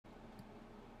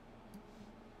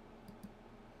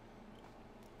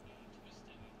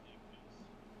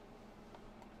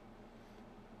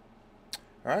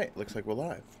Alright, looks like we're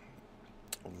live.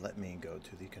 Let me go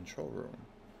to the control room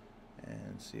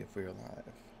and see if we are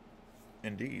live.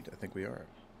 Indeed, I think we are.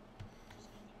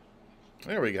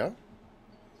 There we go.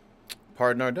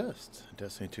 Pardon our dust.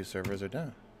 Destiny 2 servers are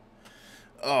down.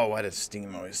 Oh, why does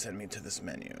Steam always send me to this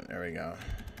menu? There we go.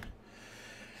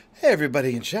 Hey,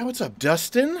 everybody in chat. What's up,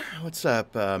 Dustin? What's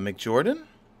up, McJordan?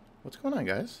 What's going on,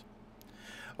 guys?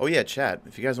 Oh, yeah, chat.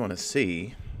 If you guys want to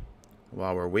see,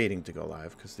 while we're waiting to go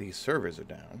live, because these servers are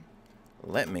down,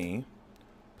 let me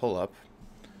pull up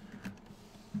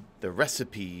the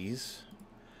recipes.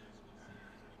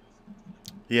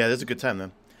 Yeah, this is a good time,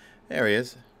 though. There he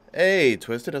is. Hey,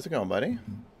 Twisted. How's it going, buddy?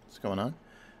 What's going on?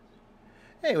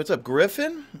 Hey, what's up,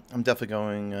 Griffin? I'm definitely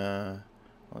going,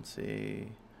 let's see.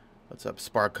 What's up,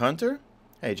 Spark Hunter?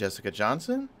 Hey, Jessica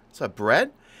Johnson. What's up,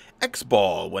 Brett?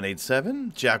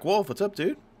 Xball187. Jack Wolf. What's up,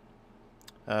 dude?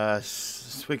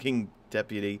 Swicking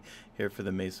Deputy here for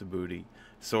the Mesa Booty.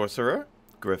 Sorcerer.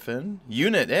 Griffin.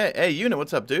 Unit. Hey, Unit.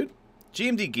 What's up, dude?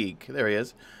 GMD Geek. There he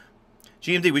is.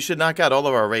 GMD, we should knock out all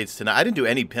of our raids tonight. I didn't do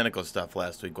any Pinnacle stuff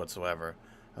last week whatsoever.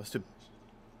 I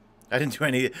didn't do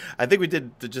any. I think we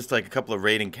did just like a couple of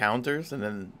raid encounters, and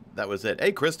then that was it.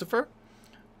 Hey, Christopher.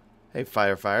 Hey,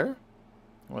 Fire.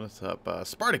 What's up?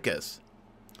 Spartacus.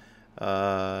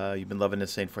 You've been loving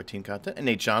this Saint-14 content. And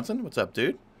Nate Johnson. What's up,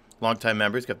 dude? Long-time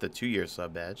member. He's got the 2-year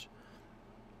sub badge.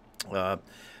 Oh,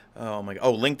 my God.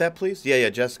 Oh, link that, please? Yeah,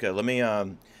 Jessica. Let me,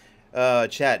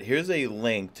 chat. Here's a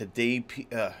link to JP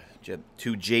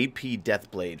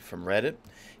Deathblade from Reddit.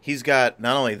 He's got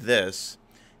not only this,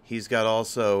 he's got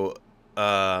also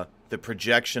the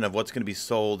projection of what's going to be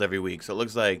sold every week. So it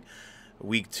looks like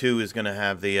week 2 is going to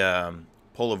have the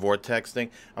Polar Vortex thing.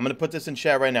 I'm going to put this in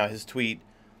chat right now, his tweet.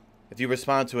 If you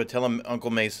respond to it, tell him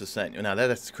Uncle Mesa sent you. Now,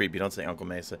 that's creepy. Don't say Uncle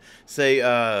Mesa. Say,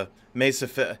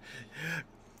 Mesa...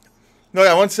 No,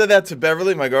 I once said that to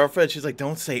Beverly, my girlfriend. She's like,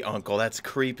 don't say Uncle. That's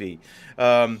creepy.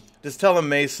 Just tell him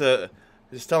Mesa...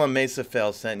 Just tell him Mesa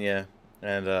Fail sent you.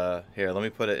 And, here, let me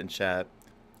put it in chat.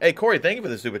 Hey, Corey, thank you for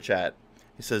the super chat.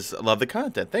 He says, love the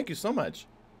content. Thank you so much.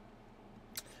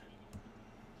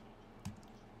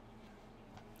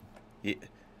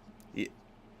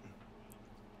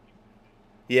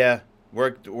 Yeah,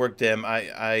 worked him.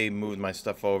 I moved my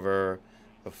stuff over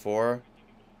before.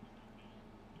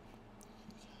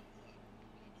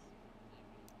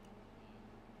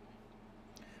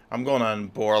 I'm going on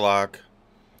Borlock,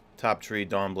 Top Tree,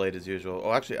 Dawnblade as usual.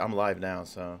 Oh, actually, I'm live now,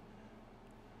 so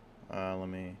let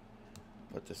me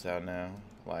put this out now.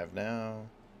 Live now.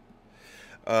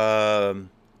 So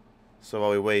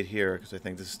while we wait here, because I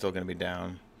think this is still going to be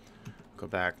down, go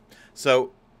back.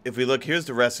 So if we look, here's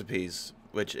the recipes,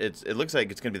 which it looks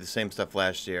like it's going to be the same stuff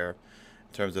last year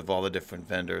in terms of all the different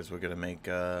vendors we're going to make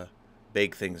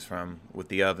bake things from with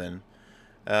the oven.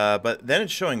 But then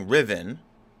it's showing Riven.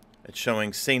 It's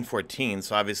showing Saint-14,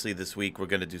 so obviously this week we're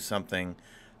going to do something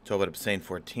to open up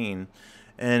Saint-14.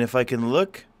 And if I can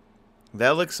look,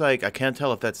 that looks like, I can't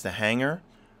tell if that's the hangar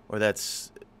or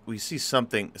that's, we see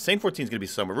something. Saint-14 is going to be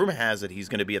somewhere. Rumor has it he's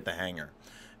going to be at the hangar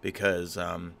because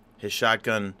his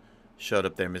shotgun showed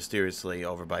up there mysteriously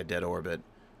over by Dead Orbit,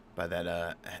 by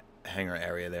that hangar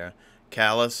area there.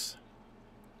 Callus.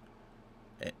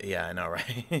 Yeah, I know,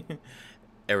 right?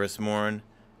 Erismorn,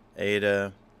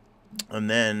 Ada. And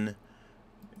then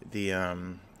the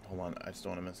hold on, I just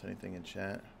don't want to miss anything in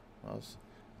chat.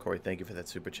 Corey, thank you for that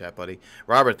super chat, buddy.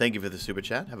 Robert, thank you for the super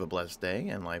chat. Have a blessed day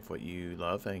and life what you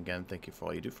love. And again, thank you for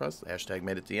all you do for us. Hashtag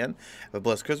made it to the end. Have a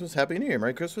blessed Christmas. Happy New Year.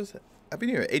 Merry Christmas. Happy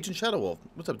New Year. Agent Shadowwolf.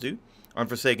 What's up, dude?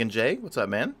 Unforsaken Jay. What's up,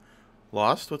 man?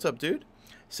 Lost. What's up, dude?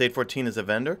 Saint-14 is a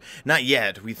vendor. Not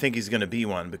yet. We think he's going to be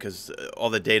one because all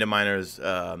the data miners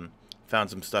found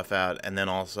some stuff out. And then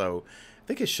also, I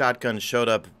think his shotgun showed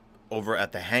up over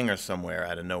at the hangar somewhere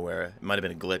out of nowhere. It might have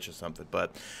been a glitch or something,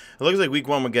 but it looks like week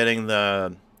 1 we're getting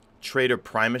the Trader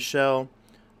Primashell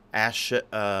Ash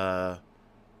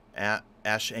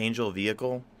Angel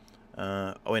vehicle.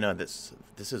 Oh wait, no, this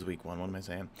is week 1. What am I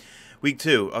saying? Week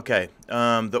 2. Okay.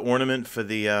 The ornament for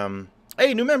the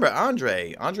hey, new member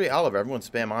Andre Oliver. Everyone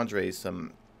spam Andre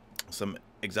some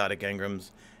exotic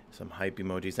engrams, some hype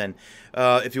emojis. And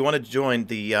if you want to join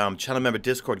the channel member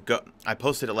Discord, I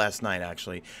posted it last night,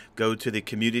 actually. Go to the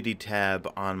community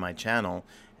tab on my channel,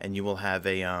 and you will have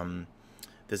a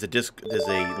there's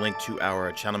a link to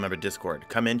our channel member Discord.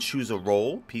 Come in, choose a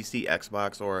role, PC,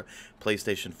 Xbox, or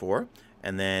PlayStation 4,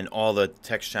 and then all the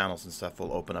text channels and stuff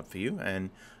will open up for you, and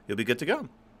you'll be good to go.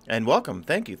 And welcome,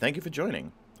 thank you for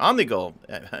joining. Omnigol,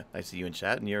 I see you in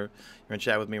chat, and you're in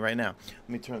chat with me right now. Let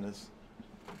me turn this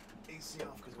AC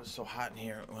off because it was so hot in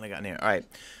here when I got in here. All right,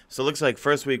 so it looks like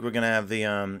first week we're gonna have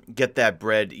the get that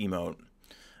bread emote.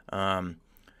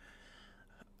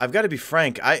 I've got to be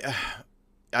frank.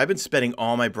 I've been spending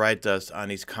all my bright dust on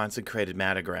these consecrated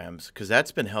matograms because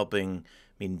that's been helping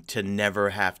me to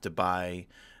never have to buy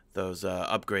those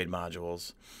upgrade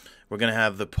modules. We're gonna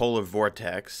have the polar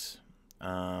vortex.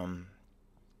 Oh,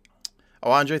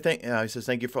 Andre, he says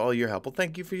thank you for all your help. Well,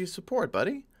 thank you for your support,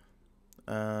 buddy.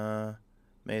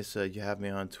 Mesa, you have me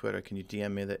on Twitter. Can you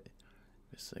DM me that?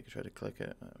 Just I can try to click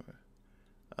it.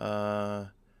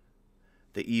 The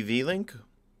EV link.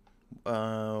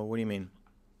 What do you mean?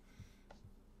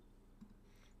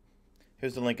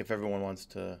 Here's the link if everyone wants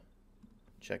to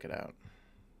check it out.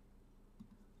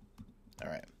 All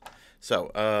right.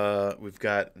 So we've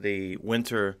got the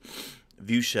winter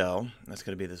view shell. That's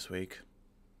going to be this week.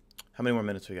 How many more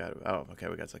minutes we got? Oh, okay.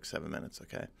 We got like 7 minutes.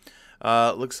 Okay.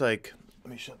 Looks like... Let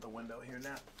me shut the window here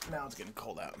now. Now it's getting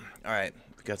cold out. All right.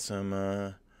 We got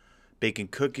some bacon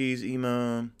cookies,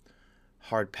 emo,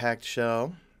 hard packed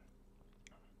shell.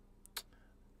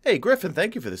 Hey, Griffin,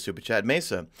 thank you for the super chat.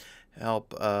 Mesa,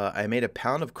 help. I made a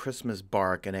pound of Christmas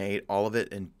bark and I ate all of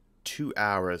it in 2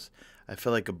 hours. I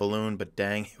feel like a balloon, but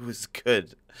dang, it was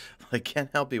good. I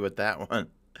can't help you with that one.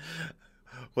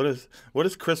 What is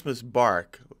Christmas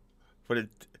bark?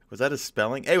 Was that a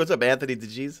spelling? Hey, what's up, Anthony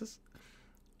DeJesus?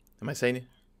 Am I saying it?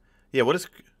 Yeah, what is...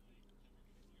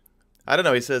 I don't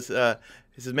know. He says,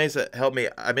 Mesa, help me.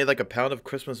 I made like a pound of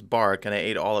Christmas bark and I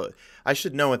ate all of it. I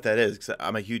should know what that is because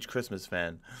I'm a huge Christmas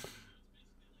fan.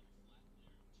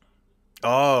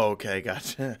 Oh, okay.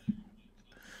 Gotcha.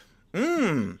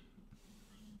 Mmm.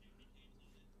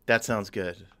 That sounds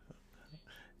good.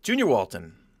 Junior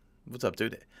Walton. What's up,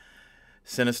 dude?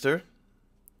 Sinister.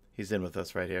 He's in with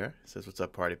us right here. Says, what's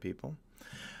up, party people?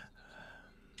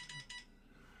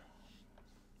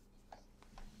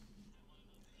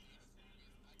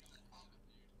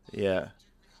 Yeah.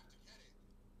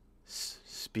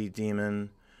 Speed Demon.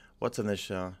 What's on this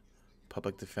shell?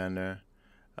 Public Defender.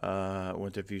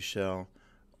 Winter View Shell.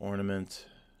 Ornament.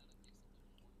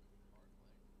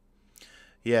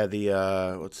 Yeah, the,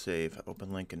 let's see. If I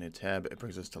open link in a new tab, it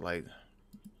brings us to light.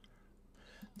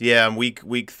 Yeah,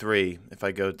 week 3. If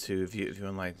I go to, if you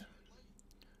like.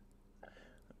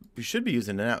 You should be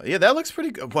using it now. Yeah, that looks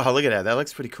pretty good. Wow, look at that. That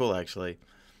looks pretty cool, actually.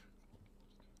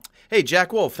 Hey,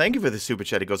 Jack Wolf, thank you for the super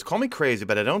chat. He goes, call me crazy,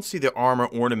 but I don't see the armor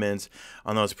ornaments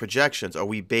on those projections. Are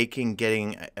we baking,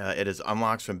 getting it as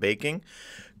unlocks from baking?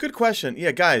 Good question.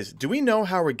 Yeah, guys, do we know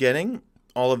how we're getting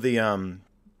all of the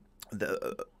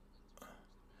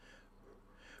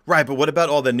right, but what about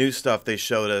all the new stuff they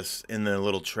showed us in the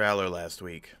little trailer last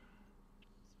week?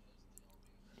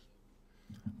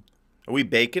 Are we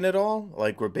baking it all?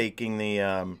 Like we're baking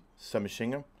the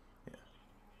submachine gun?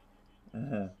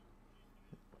 Yeah.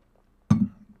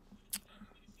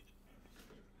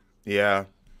 Yeah.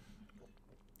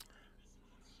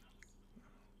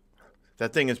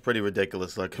 That thing is pretty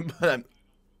ridiculous looking, but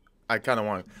I kind of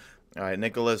want it. All right,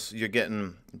 Nicholas, you're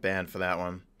getting banned for that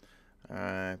one.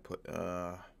 I put,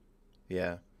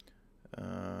 yeah.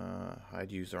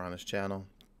 Hide user on this channel.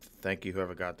 Thank you,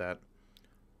 whoever got that.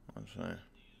 I'm sorry.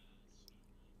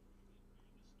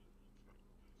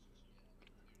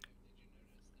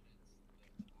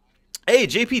 Hey,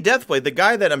 JP Deathblade, the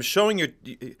guy that I'm showing your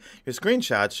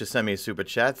screenshots just sent me a super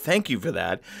chat. Thank you for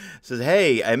that. Says,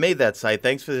 hey, I made that site.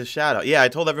 Thanks for the shout out. Yeah, I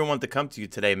told everyone to come to you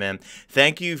today, man.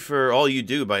 Thank you for all you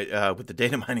do by with the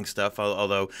data mining stuff,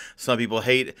 although some people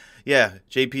hate. Yeah,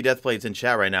 JP Deathblade's in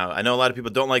chat right now. I know a lot of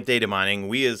people don't like data mining.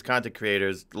 We as content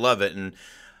creators love it, and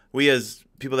we as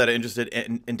people that are interested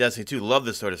in Destiny 2 love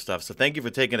this sort of stuff. So thank you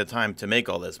for taking the time to make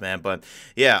all this, man. But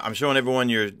yeah, I'm showing everyone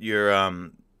your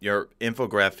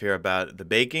infograph here about the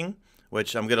baking,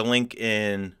 which I'm going to link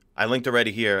in. I linked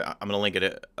already here. I'm going to link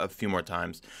it a few more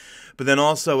times. But then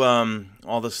also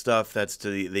all the stuff that's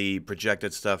to the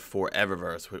projected stuff for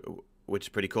Eververse, which is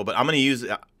pretty cool. But I'm going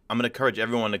to encourage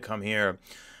everyone to come here,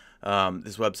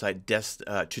 this website,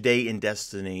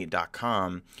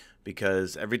 todayindestiny.com,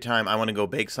 because every time I want to go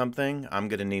bake something, I'm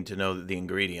going to need to know the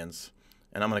ingredients.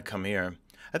 And I'm going to come here.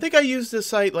 I think I used this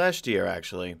site last year,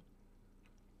 actually.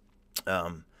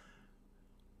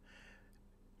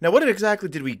 Now, what exactly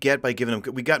did we get by giving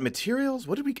them? We got materials.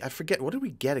 What did we? I forget. What did we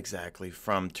get exactly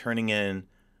from turning in?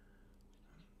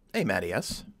 Hey, Matty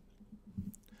S.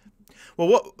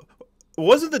 Well,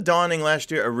 wasn't the Dawning last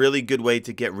year a really good way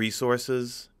to get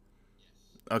resources?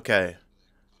 Okay.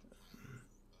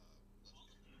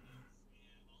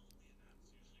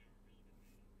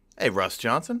 Hey, Russ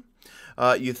Johnson.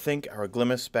 You think our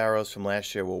Glimmer Sparrows from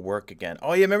last year will work again?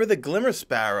 Oh, yeah, remember the Glimmer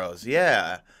Sparrows?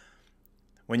 Yeah.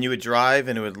 When you would drive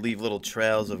and it would leave little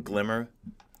trails of glimmer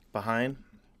behind.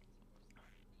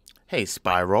 Hey,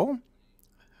 Spiral.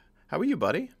 How are you,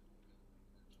 buddy?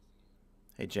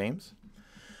 Hey, James.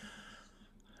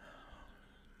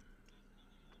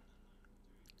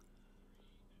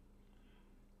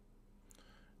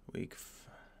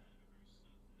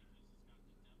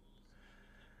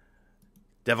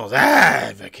 Devil's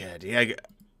Advocate. Yeah.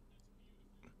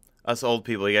 Us old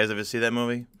people, you guys ever see that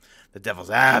movie? The Devil's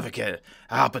Advocate.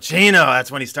 Al Pacino. That's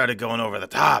when he started going over the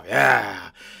top.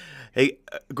 Yeah. Hey,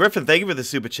 Griffin, thank you for the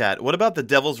super chat. What about the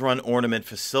Devil's Run ornament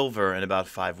for silver in about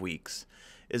 5 weeks?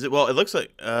 Is it? Well, it looks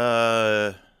like.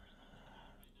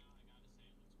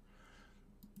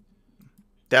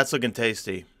 That's looking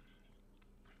tasty.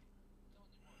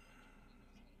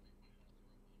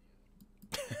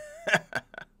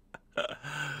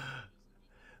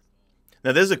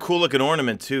 Now, there's a cool looking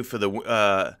ornament too for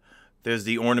the. There's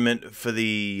the ornament for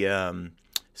the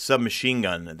submachine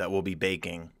gun that we'll be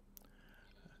baking.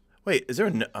 Wait, is there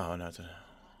a? Oh no, it's a.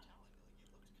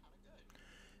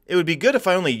 It would be good if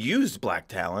I only used Black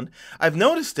Talon. I've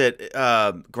noticed it,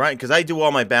 grind, because I do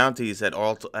all my bounties at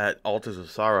Altars of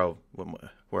Sorrow,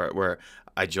 where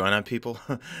I join on people,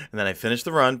 and then I finish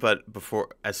the run. But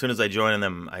as soon as I join on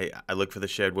them, I look for the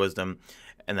shared wisdom,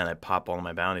 and then I pop all of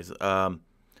my bounties.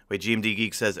 Wait, GMD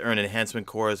Geek says earn enhancement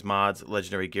cores, mods,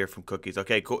 legendary gear from cookies.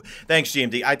 Okay, cool. Thanks,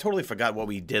 GMD. I totally forgot what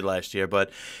we did last year, but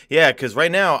yeah, because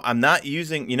right now I'm not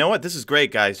using. You know what? This is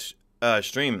great, guys.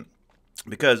 Stream.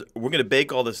 Because we're going to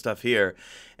bake all this stuff here,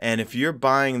 and if you're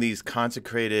buying these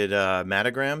consecrated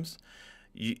matograms,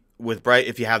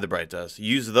 if you have the bright dust,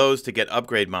 use those to get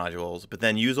upgrade modules, but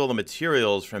then use all the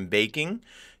materials from baking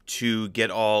to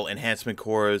get all enhancement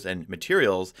cores and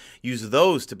materials. Use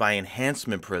those to buy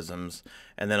enhancement prisms,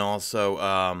 and then also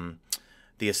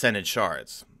the ascended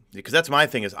shards. Because that's my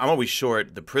thing, is I'm always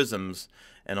short the prisms.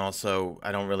 And also,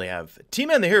 I don't really have...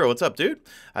 T-Man the Hero, what's up, dude?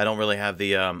 I don't really have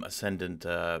the Ascendant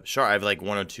shard. I have like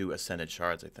 1 or 2 Ascendant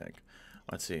shards, I think.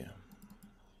 Let's see.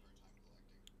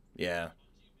 Yeah.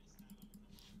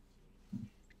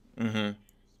 Mm-hmm.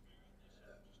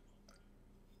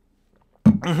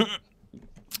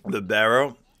 The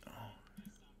barrow.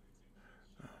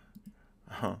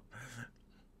 In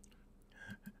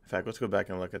fact, let's go back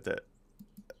and look at the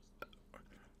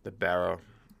barrow.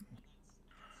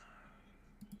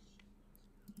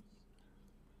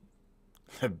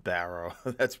 The barrow.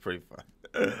 That's pretty fun.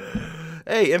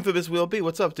 Hey, Infamous Wheel B,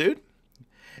 what's up, dude?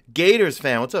 Gators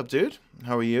fan, what's up, dude?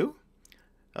 How are you?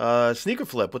 Sneaker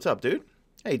Flip, what's up, dude?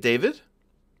 Hey, David.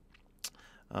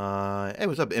 Hey,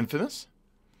 what's up, Infamous?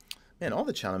 Man, all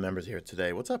the channel members here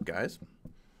today. What's up, guys?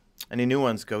 Any new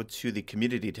ones? Go to the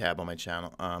community tab on my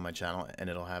channel, and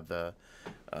it'll have the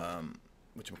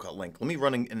whatchamacallit link. Let me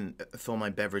run and fill my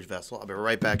beverage vessel. I'll be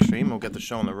right back. Stream. We'll get the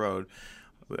show on the road.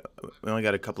 We only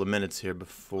got a couple of minutes here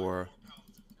before.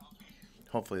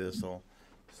 Hopefully this will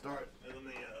start. Let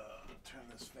me turn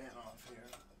this fan off here.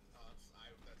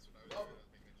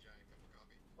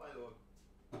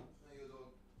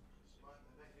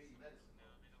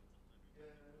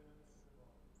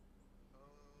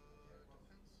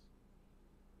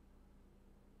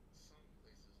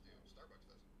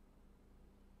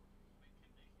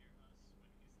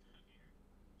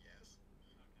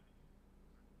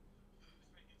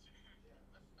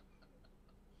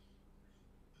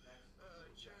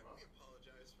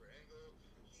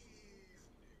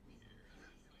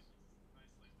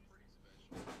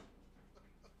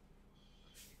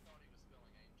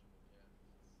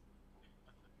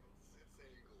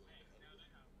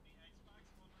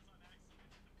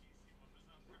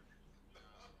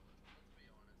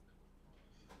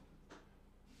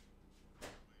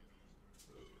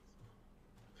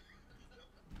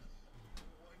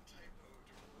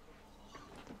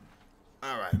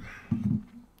 All right.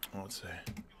 Let's see.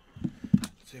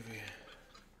 Let's see if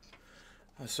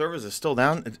we. Servers are still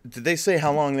down. Did they say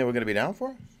how long they were going to be down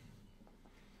for?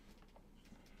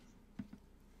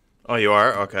 Oh, you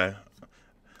are? Okay.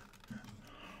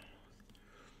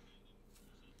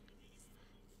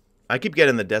 I keep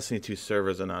getting the Destiny 2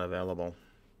 servers are not available.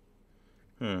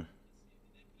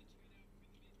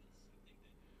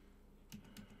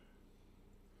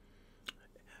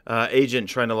 Agent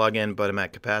trying to log in, but I'm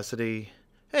at capacity.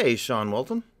 Hey, Sean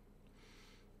Walton.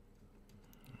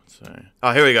 Let's see.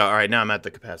 Oh, here we go. All right, now I'm at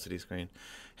the capacity screen.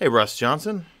 Hey, Russ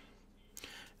Johnson.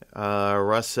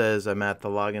 Russ says I'm at the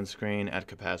login screen at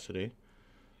capacity.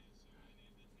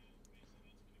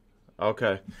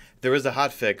 Okay. There is a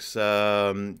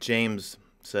hotfix. James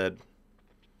said.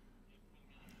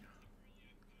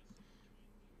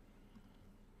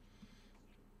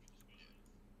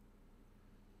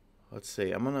 Let's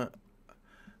see. I'm gonna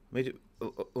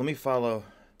let me follow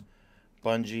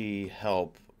Bungie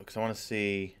help because I want to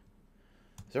see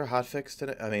Is there a hotfix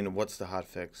today? I mean, what's the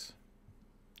hotfix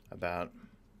about?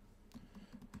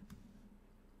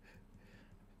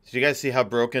 Did you guys see how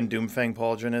broken Doomfang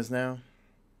Pauldron is now?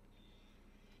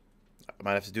 I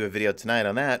might have to do a video tonight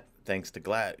on that. Thanks to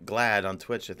Glad on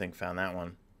Twitch, I think, found that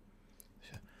one.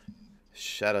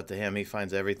 Shout out to him. He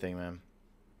finds everything, man.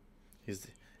 He's...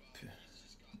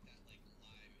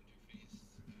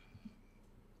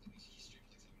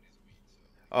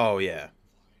 Oh, yeah.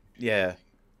 Yeah.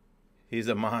 He's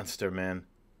a monster, man.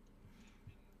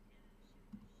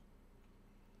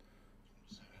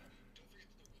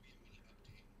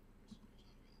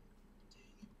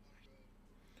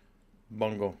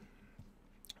 Bungle.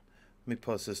 Let me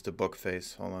post this to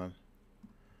Bookface. Hold on.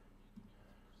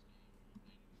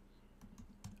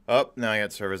 Oh, now I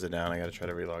got servers are down. I got to try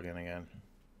to relog in again.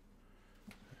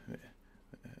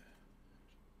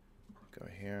 Go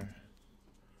here.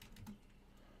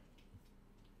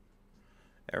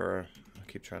 Error. I'll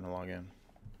keep trying to log in.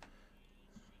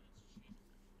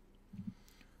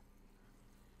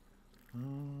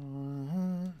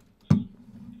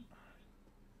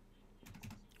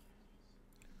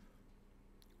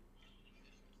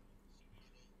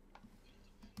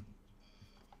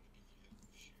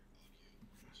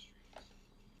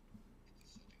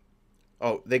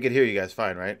 Oh, they could hear you guys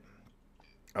fine, right?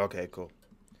 Okay, cool.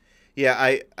 Yeah,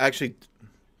 I actually...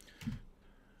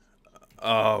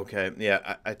 Oh, okay.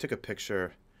 Yeah, I took a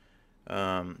picture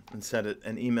and sent it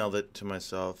and emailed it to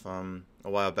myself a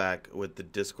while back with the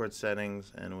Discord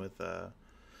settings and with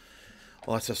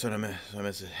all that stuff. So I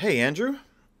messaged, hey, Andrew.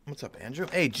 What's up, Andrew?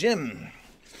 Hey, Jim.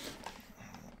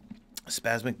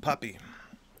 Spasmic Puppy.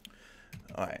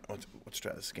 All right, let's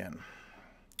try this again.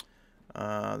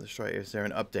 Let's try. Is there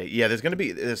an update? Yeah,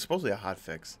 there's supposedly a hot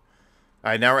fix.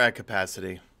 All right, now we're at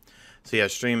capacity. So yeah,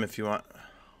 stream if you want.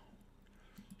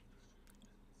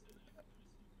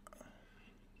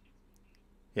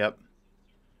 Yep.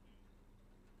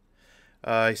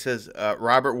 He says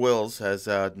Robert Wills has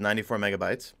 94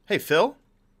 megabytes. Hey, Phil.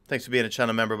 Thanks for being a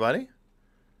channel member, buddy.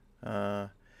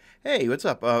 Hey, what's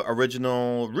up?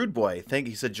 Original Rude Boy.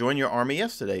 He said join your army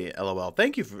yesterday, LOL.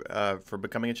 Thank you for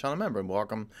becoming a channel member and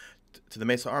welcome to the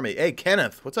Mesa Army. Hey,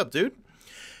 Kenneth. What's up, dude?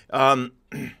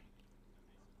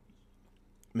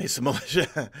 Mesa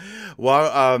Militia.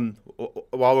 While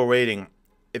we're waiting,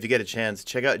 if you get a chance,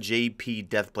 check out JP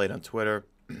Deathblade on Twitter.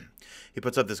 He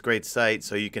puts up this great site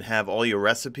so you can have all your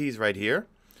recipes right here,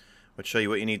 which show you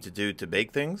what you need to do to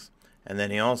bake things. And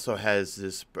then he also has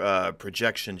this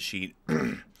projection sheet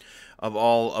of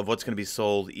all of what's going to be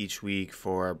sold each week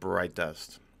for Bright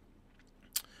Dust.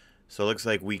 So it looks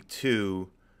like week 2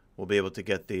 we'll be able to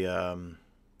get the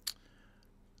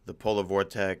Polar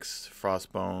Vortex,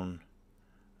 Frostbone,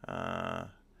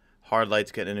 Hard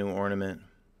Light's getting a new ornament.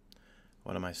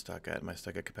 What am I stuck at? Am I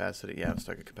stuck at capacity? Yeah, I'm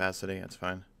stuck at capacity. That's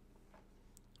fine.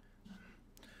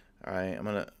 All right, I'm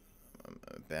gonna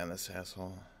ban this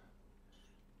asshole.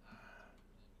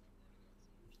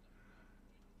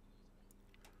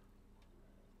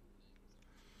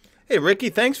 Hey Ricky,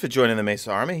 thanks for joining the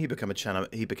Mesa Army. He became a channel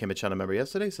member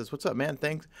yesterday. He says, "What's up, man?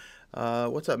 Thanks.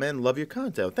 What's up, man? Love your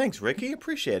content. Thanks, Ricky.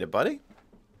 Appreciate it, buddy.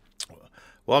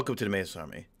 Welcome to the Mesa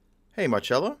Army. Hey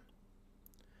Marcello.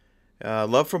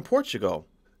 Love from Portugal.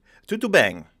 Tutu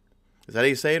bang. Is that how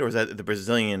you say it, or is that the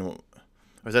Brazilian? Or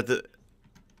is that the?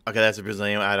 Okay, that's the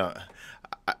Brazilian. I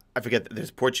forget.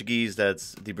 There's Portuguese.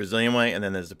 That's the Brazilian way, and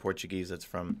then there's the Portuguese. That's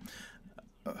from.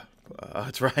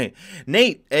 That's right.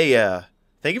 Nate. Hey.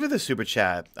 Thank you for the super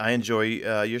chat. I enjoy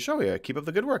your show here. Keep up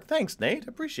the good work. Thanks, Nate.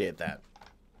 Appreciate that.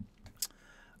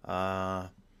 All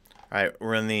right,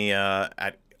 we're in the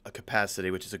at a capacity,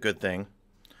 which is a good thing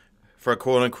for a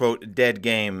quote-unquote dead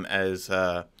game, as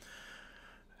the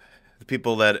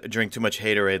people that drink too much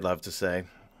haterade love to say.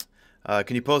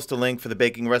 Can you post a link for the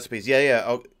baking recipes? Yeah.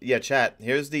 Oh, yeah, chat.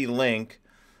 Here's the link.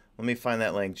 Let me find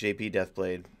that link. JP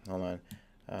Deathblade. Hold on.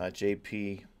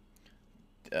 JP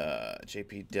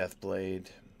Deathblade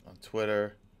on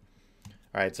Twitter.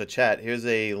 All right, so chat. Here's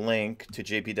a link to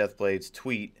JP Deathblade's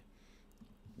tweet.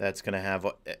 That's gonna have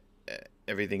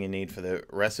everything you need for the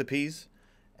recipes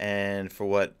and for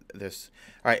what this.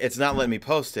 All right, it's not letting me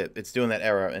post it. It's doing that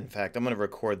error. In fact, I'm gonna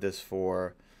record this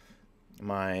for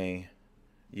my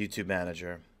YouTube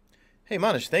manager. Hey,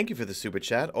 Manish, thank you for the super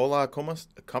chat. Hola, ¿cómo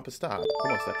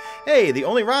está? Hey, the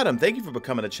only Rodham, thank you for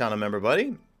becoming a channel member,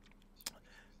 buddy.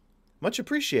 Much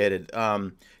appreciated.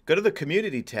 Go to the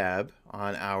community tab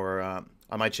on our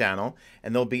on my channel,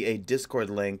 and there'll be a Discord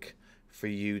link for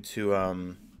you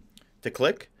to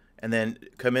click, and then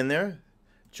come in there,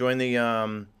 join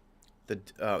the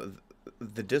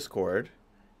Discord,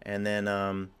 and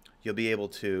then you'll be able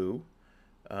to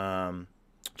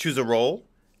choose a role,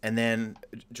 and then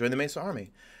join the Mesa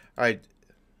Army. All right,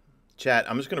 chat,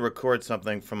 I'm just going to record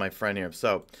something from my friend here.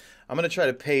 So I'm going to try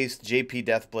to paste JP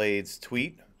Deathblade's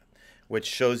tweet, which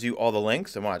shows you all the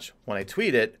links. And watch, when I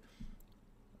tweet it,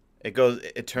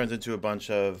 it turns into a bunch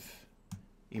of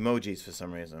emojis for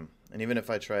some reason. And even if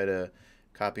I try to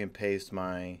copy and paste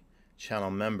my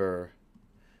channel member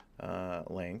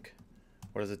link,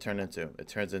 what does it turn into? It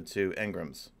turns into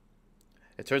engrams.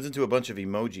 It turns into a bunch of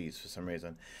emojis for some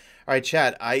reason. All right,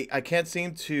 chat, I can't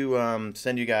seem to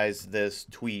send you guys this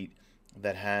tweet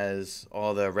that has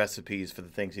all the recipes for the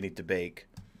things you need to bake.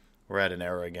 We're at an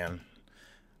error again.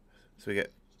 So we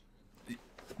get...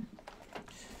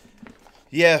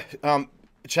 Yeah,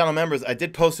 channel members, I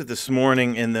did post it this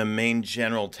morning in the main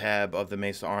general tab of the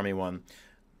Mesa Army one.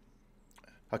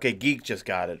 Okay, Geek just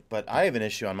got it, but I have an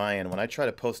issue on my end. When I try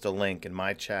to post a link in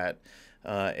my chat,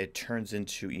 it turns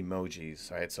into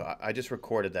emojis. All right, so I just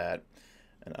recorded that,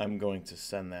 and I'm going to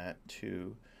send that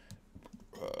to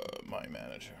my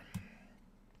manager.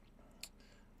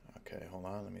 Okay, hold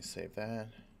on. Let me save that.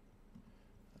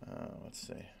 Let's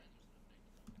see.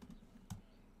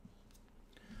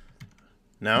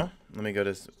 No? Let me go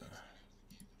to...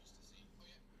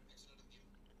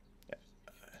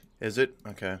 Is it?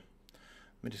 Okay. Let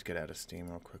me just get out of Steam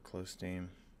real quick. Close Steam.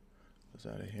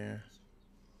 Close out of here.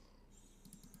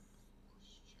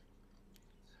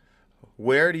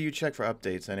 Where do you check for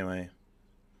updates anyway?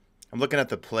 I'm looking at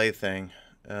the play thing.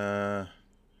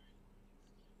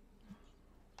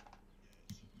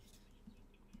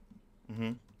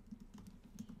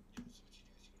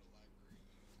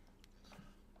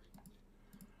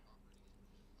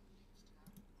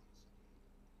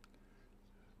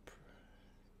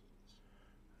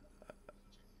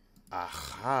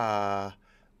 Aha.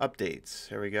 Updates.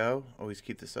 Here we go. Always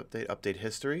keep this update. Update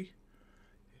history.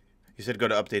 You said go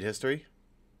to update history?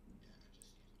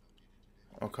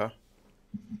 Okay.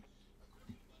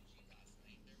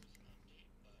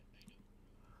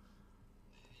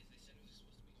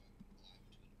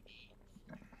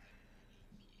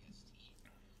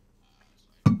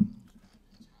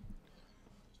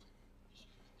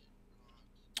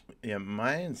 Yeah,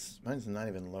 mine's not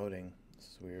even loading. This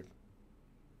is weird.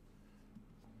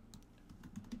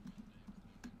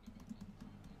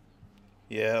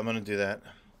 Yeah, I'm gonna do that.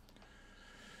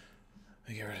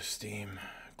 I get rid of Steam.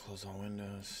 Close all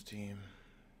windows. Steam.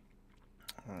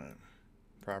 All right.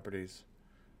 Properties.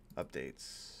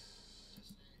 Updates.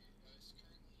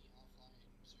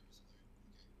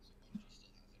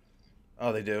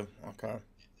 Oh, they do. Okay.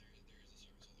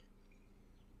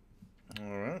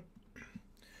 All right.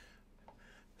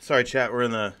 Sorry, chat. We're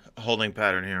in the holding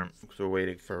pattern here because we're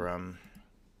waiting for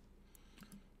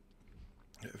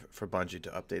Bungie to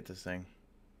update this thing.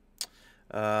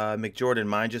 McJordan,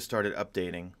 mine just started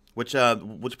updating. Which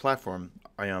platform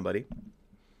are you on, buddy?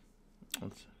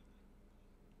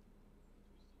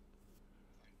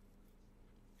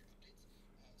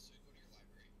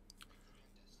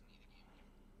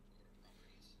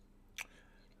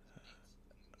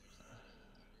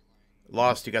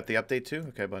 Lost, you got the update too?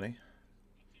 Okay, buddy.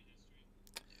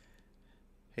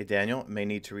 Hey, Daniel, may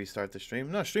need to restart the stream.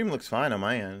 No, stream looks fine on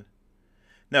my end.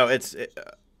 No,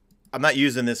 I'm not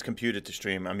using this computer to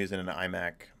stream. I'm using an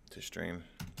iMac to stream.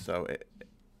 So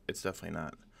it's definitely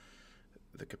not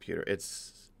the computer.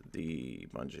 It's the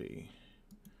Bungie.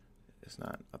 It's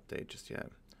not update just yet.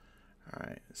 All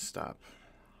right, stop.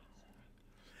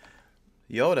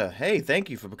 Yoda, hey, thank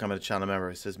you for becoming a channel member.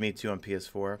 It says me too on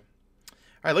PS4. All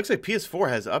right, looks like PS4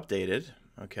 has updated.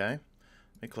 Okay,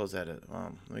 let me close that.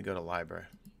 Let me go to library.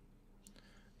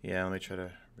 Yeah, let me try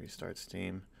to restart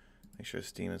Steam. Make sure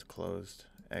Steam is closed.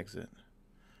 Exit.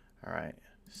 All right,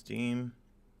 Steam.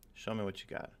 Show me what you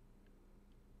got.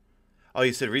 Oh,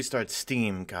 you said restart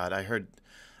Steam. God, I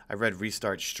read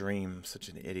restart stream. Such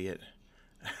an idiot.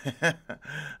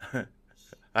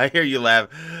 I hear you laugh.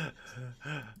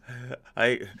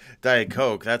 Diet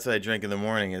Coke. That's what I drink in the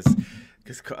morning. Is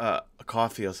because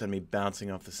coffee will send me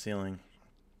bouncing off the ceiling.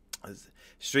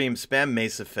 Stream spam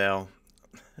Mesa fail.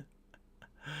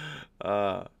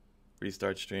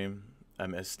 Restart stream.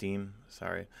 Steam.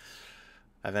 Sorry,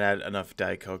 I haven't had enough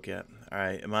Diet Coke yet. All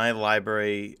right, my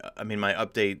library. I mean, my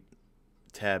update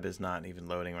tab is not even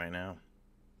loading right now.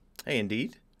 Hey,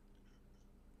 indeed.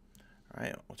 All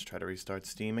right, let's try to restart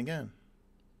Steam again.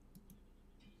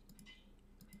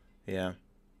 Yeah.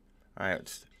 All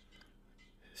right.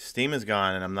 Steam is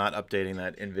gone, and I'm not updating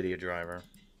that NVIDIA driver.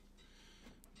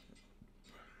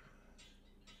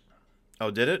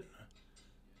 Oh, did it?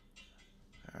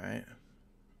 All right.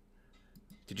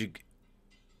 Did you...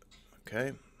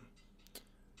 Okay.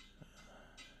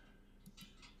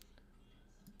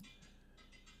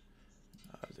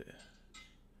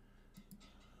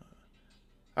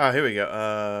 Oh, here we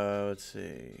go. Let's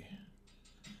see.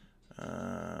 All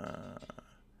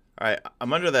right,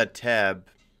 I'm under that tab.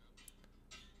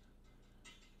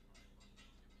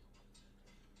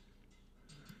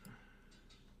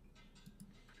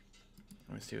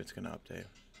 Let me see what's going to update.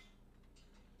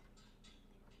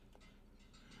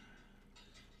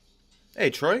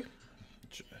 Hey, Troy.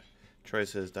 Troy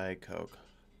says Diet Coke.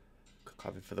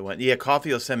 Coffee for the win. Yeah,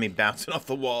 coffee will send me bouncing off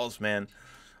the walls, man.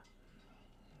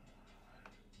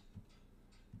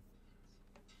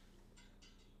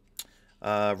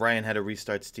 Ryan had to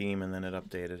restart Steam and then it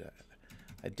updated.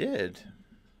 I did.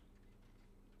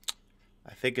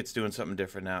 I think it's doing something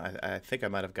different now. I think I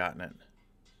might have gotten it.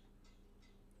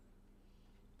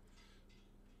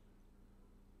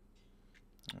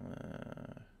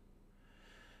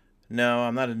 No,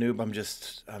 I'm not a noob.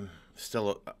 I'm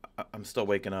still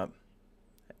waking up.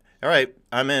 All right,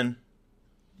 I'm in.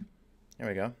 There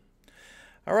we go.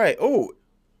 All right. Oh,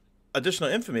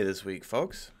 additional infamy this week,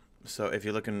 folks. So if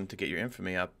you're looking to get your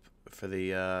infamy up for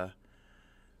the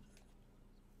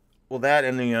well, that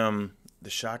and the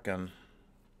shotgun.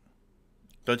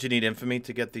 Don't you need infamy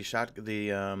to get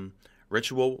the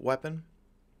ritual weapon?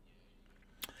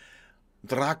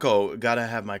 Draco, gotta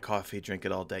have my coffee, drink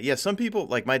it all day. Yeah, some people,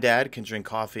 like my dad, can drink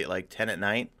coffee at like 10 at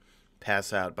night,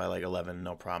 pass out by like 11,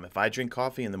 no problem. If I drink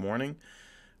coffee in the morning,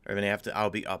 or even after, I'll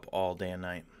be up all day and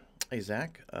night. Hey,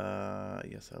 Zach.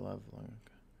 Yes, I love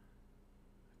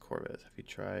Corvette. Have you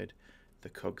tried the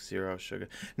Coke Zero Sugar?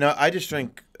 No, I just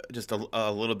drink just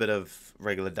a little bit of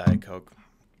regular Diet Coke.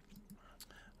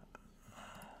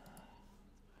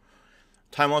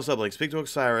 Time lost uplink. Speak to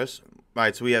Osiris. All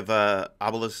right, so we have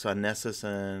Obelisks on Nessus,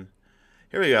 and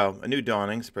here we go. A new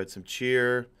dawning. Spread some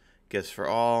cheer. Gifts for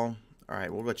all. All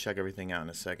right, we'll go check everything out in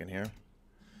a second here.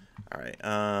 All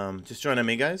right, just join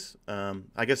me, guys.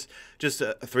 I guess just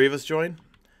 3 of us join,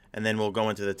 and then we'll go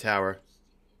into the tower.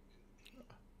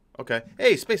 Okay.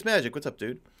 Hey, Space Magic, what's up,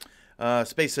 dude?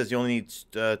 Space says you only need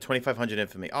 2,500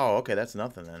 infamy. Oh, okay, that's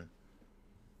nothing then.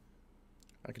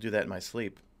 I could do that in my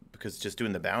sleep, because just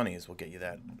doing the bounties will get you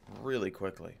that really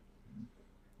quickly.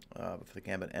 For the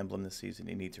Gambit emblem this season,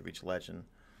 you need to reach legend.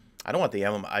 I don't want the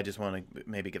emblem. I just want to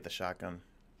maybe get the shotgun.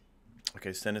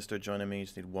 Okay, Sinister joining me.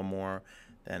 Just need 1 more.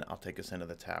 Then I'll take us into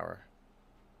the tower.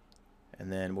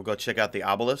 And then we'll go check out the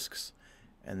Obelisks.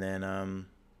 And then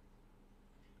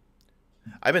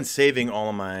I've been saving all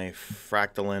of my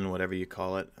fractalin, whatever you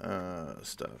call it,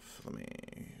 stuff.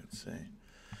 Let's see.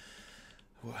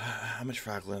 How much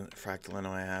fractalin do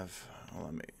I have? Oh,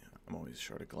 I'm always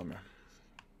short of glimmer.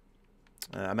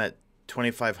 I'm at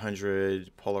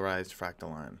 2,500 polarized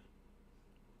fractaline.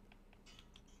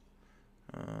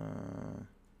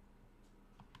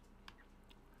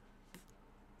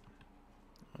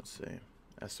 Let's see.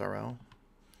 SRL?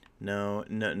 No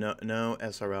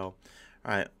SRL. All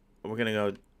right, we're gonna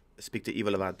go speak to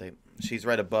Eva Levante. She's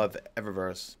right above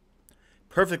Eververse.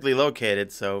 Perfectly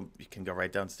located, so you can go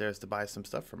right downstairs to buy some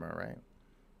stuff from her, right?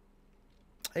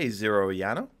 Hey, Zero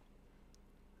Yano.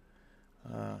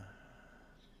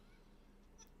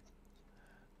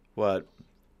 What?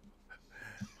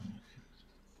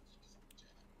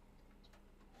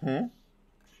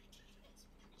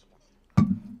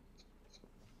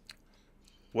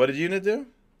 What did Unit do?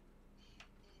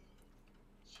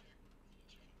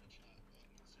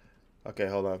 Okay,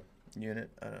 hold on. Unit.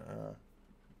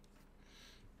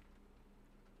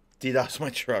 DDoS my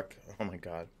truck. Oh my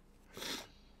god.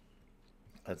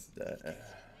 That's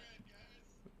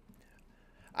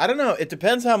I don't know. It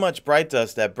depends how much Bright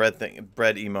Dust that bread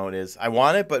emote is. I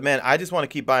want it, but man, I just want to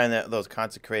keep buying those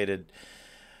consecrated.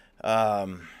 I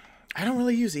don't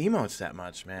really use emotes that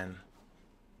much, man.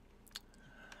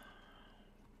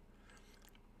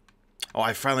 Oh,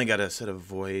 I finally got a set of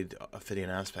Void Ophidian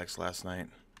Aspects last night.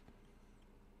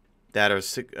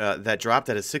 That dropped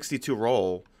at a 62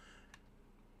 roll.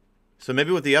 So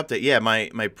maybe with the update, yeah,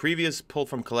 my previous pull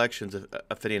from collections of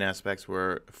Ophidian Aspects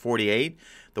were 48.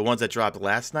 The ones that dropped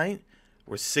last night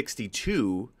were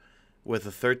 62 with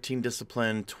a 13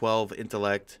 Discipline, 12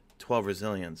 Intellect, 12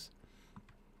 Resilience.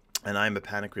 And I'm a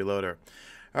Panic Reloader.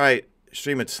 All right,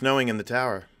 stream, it's snowing in the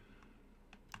tower.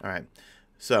 All right,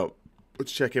 so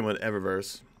let's check in with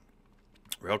Eververse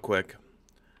real quick.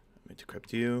 Let me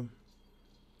decrypt you.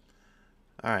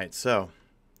 All right, so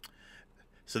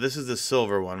this is the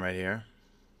silver one right here.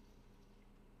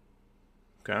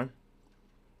 Okay.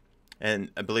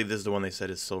 And I believe this is the one they said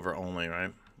is silver only,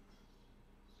 right?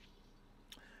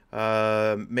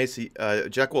 Mesa,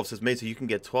 Jack Wolf says, Mesa, you can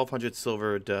get 1,200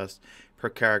 silver dust per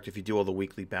character if you do all the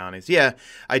weekly bounties. Yeah,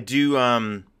 I do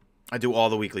all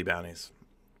the weekly bounties.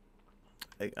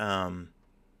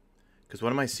 Because Because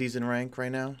what am I season rank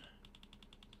right now?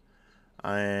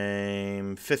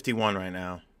 I'm 51 right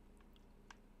now.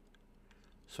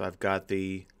 So I've got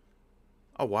the...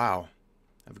 Oh, wow.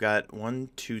 I've got 1,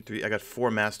 2, 3... I got 4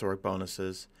 Masterwork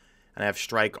bonuses. And I have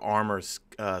Strike, Armor,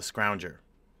 Scrounger.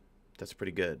 That's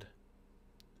pretty good.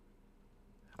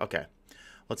 Okay.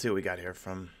 Let's see what we got here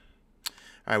from...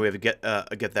 All right, we have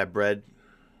to get that bread.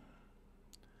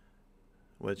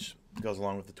 Which goes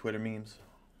along with the Twitter memes.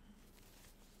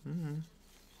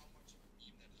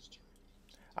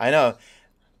 I know.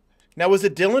 Now, was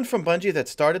it Dylan from Bungie that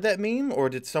started that meme, or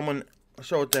did someone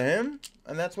show it to him,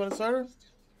 and that's when it started?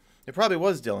 It probably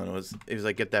was Dylan. It was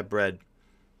like, get that bread.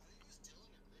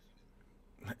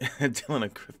 Dylan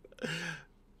and Griffin.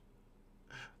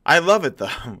 I love it,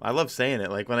 though. I love saying it.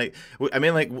 Like, when I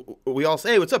mean, like, we all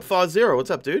say, hey, what's up, Thaw Zero?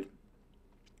 What's up, dude?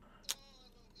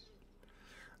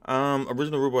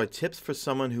 Original Rude Boy, tips for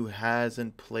someone who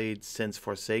hasn't played since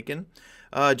Forsaken.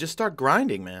 Just start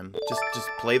grinding, man. Just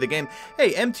play the game.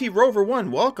 Hey, MT Rover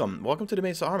 1, welcome. Welcome to the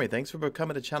Mesa Army. Thanks for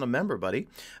becoming a channel member, buddy.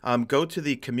 Go to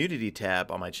the community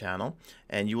tab on my channel,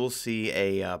 and you will see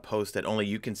a post that only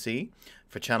you can see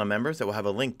for channel members that will have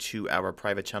a link to our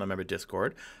private channel member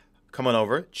Discord. Come on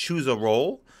over, choose a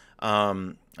role.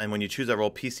 And when you choose that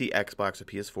role, PC, Xbox, or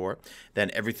PS4, then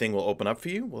everything will open up for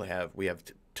you. We have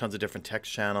tons of different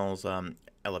text channels,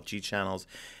 LFG channels,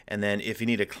 and then if you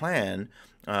need a clan,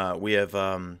 we have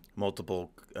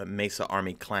multiple Mesa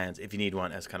Army clans. If you need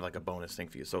one, as kind of like a bonus thing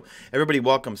for you. So everybody,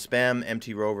 welcome. Spam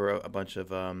MT Rover a bunch of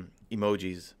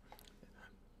emojis,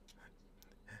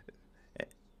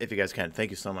 if you guys can.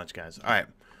 Thank you so much, guys. All right,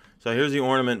 so here's the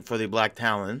ornament for the Black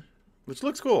Talon, which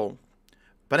looks cool,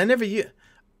 but I never used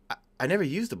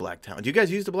the Black Talon. Do you guys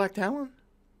use the Black Talon?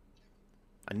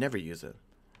 I never use it.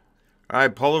 All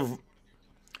right, Polar.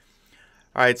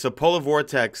 All right, so Polar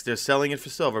Vortex, they're selling it for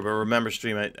silver, but remember,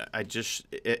 stream,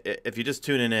 if you're just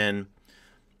tuning in,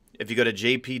 if you go to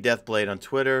JP Deathblade on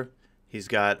Twitter, he's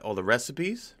got all the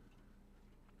recipes,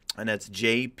 and that's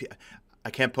JP. I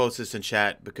can't post this in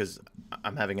chat because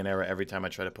I'm having an error every time I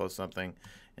try to post something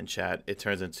in chat. It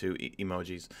turns into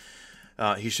emojis.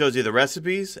 He shows you the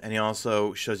recipes, and he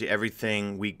also shows you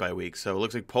everything week by week. So it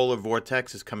looks like Polar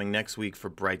Vortex is coming next week for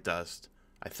Bright Dust,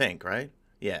 I think, right?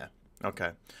 Yeah.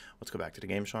 Okay. Let's go back to the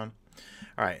game, Sean.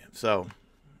 All right. So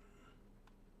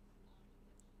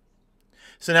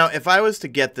now, if I was to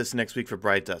get this next week for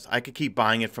Bright Dust, I could keep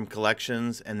buying it from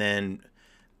collections and then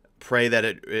pray that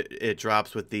it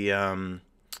drops with the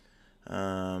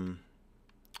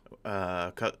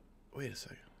wait a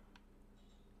second.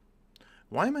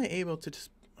 Why am I able to just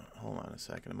hold on a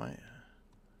second? Am I?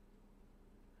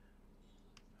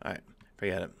 All right,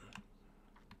 forget it.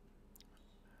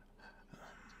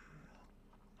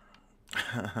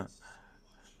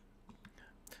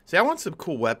 See, I want some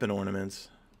cool weapon ornaments.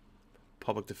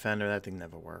 Public Defender, that thing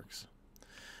never works.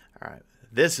 All right,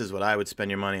 this is what I would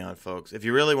spend your money on, folks. If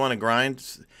you really want to grind,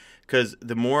 because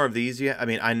the more of these I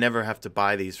mean, I never have to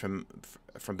buy these from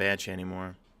Banshee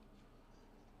anymore.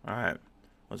 All right,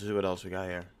 let's see what else we got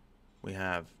here. We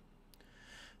have,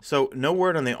 so no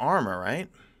word on the armor, right?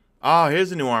 Oh, here's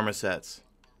the new armor sets.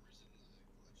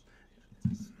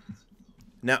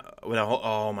 Now,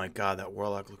 oh my God, that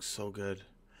Warlock looks so good.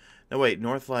 No, wait,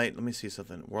 Northlight, let me see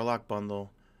something. Warlock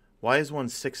bundle. Why is one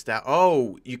 6,000?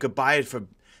 Oh, you could buy it for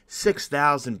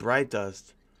 6,000 Bright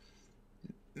Dust.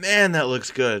 Man, that looks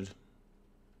good.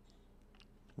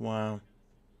 Wow.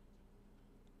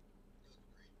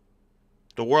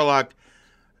 The Warlock,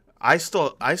 I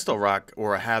still rock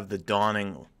or have the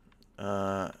Dawning.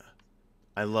 I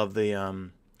love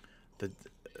the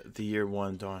year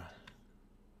one Dawn.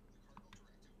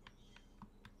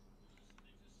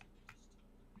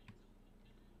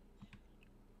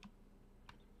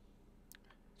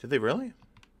 Did they really?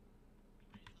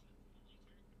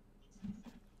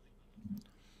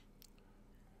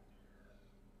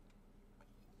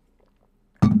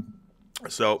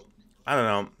 So, I don't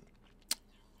know.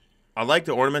 I like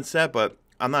the ornament set, but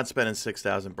I'm not spending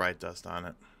 6,000 Bright Dust on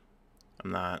it.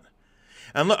 I'm not.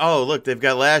 And look, oh, look, they've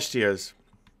got last year's.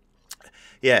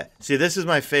 Yeah, see, this is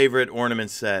my favorite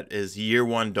ornament set, is Year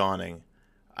 1 Dawning.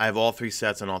 I have all 3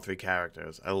 sets and all 3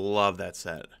 characters. I love that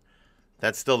set.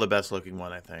 That's still the best looking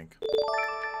one, I think.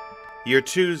 Year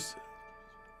 2's...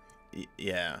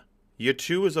 Yeah. Year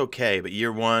 2 was okay, but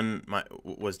Year 1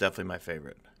 was definitely my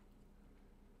favorite.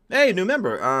 Hey, new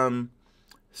member.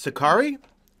 Sakari?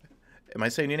 Am I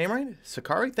saying your name right?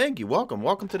 Sakari? Thank you. Welcome.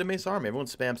 Welcome to the Mesa Army. Everyone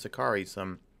spam Sakari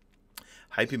some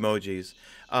hype emojis.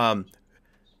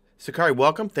 Sakari,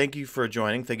 welcome. Thank you for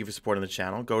joining. Thank you for supporting the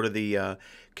channel. Go to the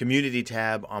community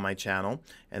tab on my channel,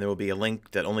 and there will be a link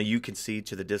that only you can see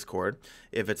to the Discord.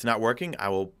 If it's not working, I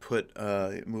will put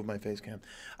move my face cam.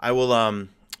 I will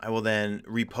then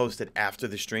repost it after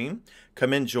the stream.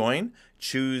 Come in, join,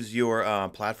 choose your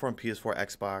platform, PS4,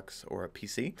 Xbox, or a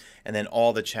PC, and then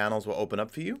all the channels will open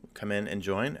up for you. Come in and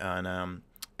join and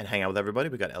hang out with everybody.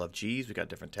 We got LFGs, we got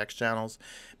different text channels,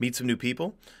 meet some new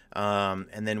people,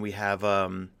 and then we have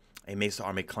a Mesa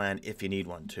Army clan if you need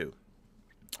one too.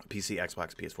 PC,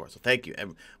 Xbox, PS4. So thank you.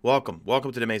 And welcome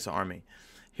to the Mesa Army.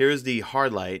 Here's the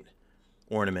Hardlight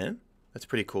ornament. That's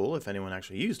pretty cool if anyone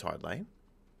actually used Hardlight.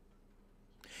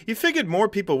 You figured more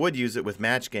people would use it with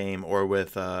match game or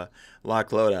with lock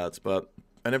loadouts, but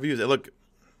I never use it. Look,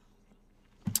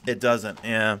 it doesn't.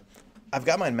 Yeah, I've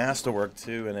got mine masterwork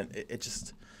too, and it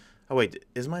just. Oh wait,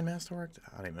 is mine masterworked?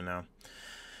 I don't even know.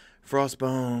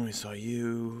 Frostbone, we saw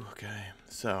you. Okay,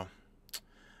 so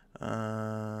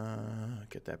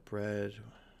get that bread.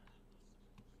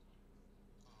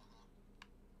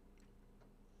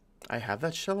 I have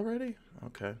that shell already?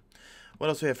 Okay. What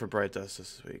else do we have for Bright Dust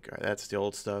this week? All right, that's the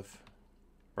old stuff.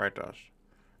 Bright Dust.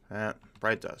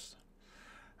 Bright Dust.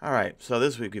 All right, so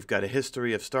this week we've got a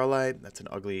history of Starlight. That's an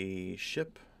ugly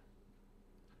ship.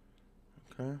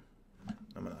 Okay.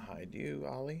 I'm going to hide you,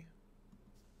 Ollie.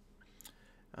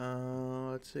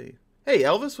 Let's see. Hey,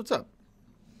 Elvis, what's up?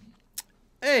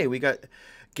 Hey, we got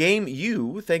Game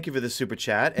U. Thank you for the super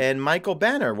chat. And Michael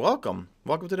Banner, welcome.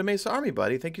 Welcome to the Mesa Army,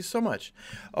 buddy. Thank you so much.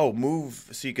 Oh, move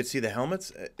so you could see the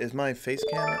helmets. Is my face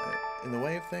cam in the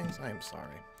way of things? I am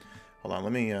sorry. Hold on,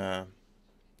 let me,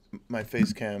 my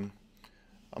face cam.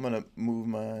 I'm going to move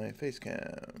my face cam.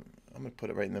 I'm going to put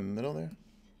it right in the middle there.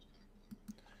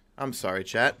 I'm sorry,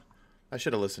 chat. I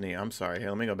should have listened to you. I'm sorry. Here,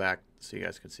 let me go back so you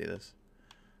guys can see this.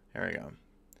 There we go.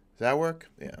 Does that work?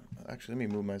 Yeah. Actually, let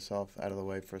me move myself out of the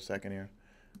way for a second here.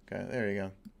 Okay, there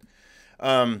you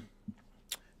go.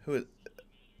 Who is...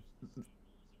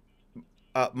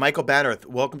 Michael Bannerth,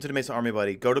 welcome to the Mesa Army,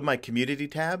 buddy. Go to my community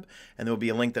tab, and there will be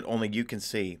a link that only you can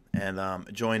see. And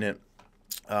join it.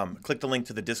 Click the link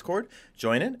to the Discord,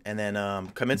 join it, and then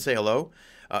come in, say hello.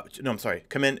 No, I'm sorry.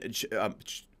 Come in,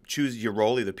 choose your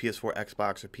role, either PS4,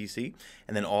 Xbox, or PC,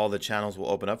 and then all the channels will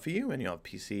open up for you. And you'll have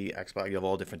PC, Xbox, you have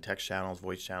all different text channels,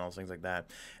 voice channels, things like that.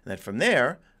 And then from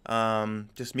there,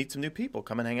 just meet some new people.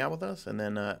 Come and hang out with us, and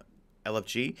then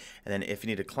LFG. And then if you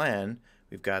need a clan,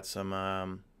 we've got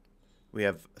some... we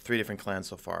have 3 different clans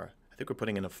so far. I think we're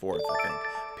putting in a 4th, I think.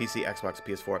 PC, Xbox,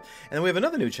 PS4. And then we have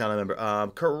another new channel member,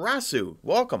 Karasu.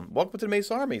 Welcome. Welcome to the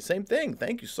Mesa Army. Same thing.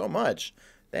 Thank you so much.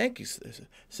 Thank you.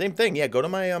 Same thing. Yeah, go to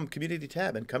my community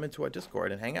tab and come into our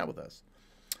Discord and hang out with us.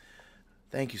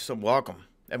 Thank you so much. Welcome.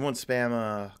 Everyone spam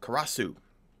Karasu.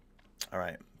 All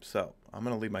right. So I'm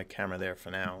going to leave my camera there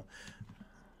for now.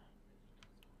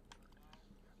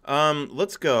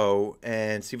 Let's go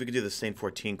and see if we can do the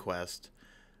Saint-14 quest.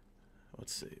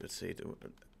 Let's see. Let's see.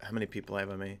 How many people I have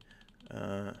on me?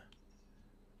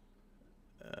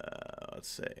 Let's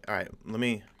see. All right. Let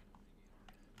me...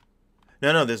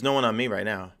 No, there's no one on me right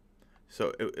now.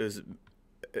 So it was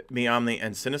me, Omni,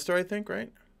 and Sinister, I think,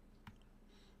 right?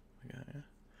 Yeah.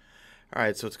 All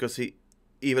right, so let's go see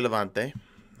Eva Levante.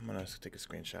 I'm going to take a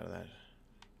screenshot of that.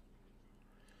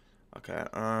 Okay.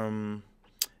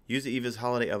 Use Eva's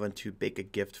holiday oven to bake a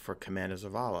gift for Commander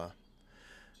Zavala.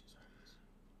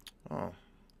 Oh.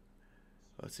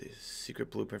 Let's see.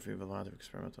 Secret blueprint for Eva Levante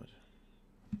experimental.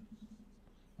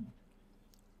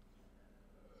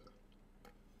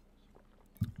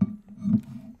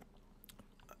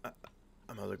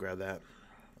 I'm going to grab that.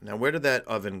 Now, where did that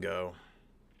oven go?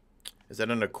 Is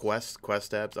that under quest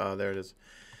tabs? Oh, there it is.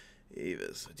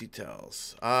 Eva's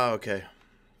details. Ah, okay.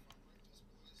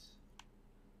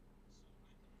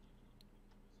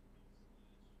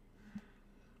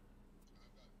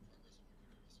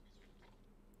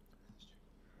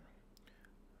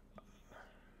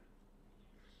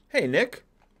 Hey, Nick.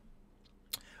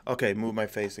 Okay, move my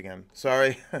face again.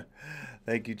 Sorry.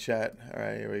 Thank you, chat. All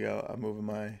right, here we go. I'm moving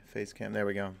my face cam. There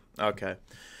we go. Okay.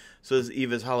 So this is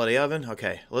Eva's holiday oven.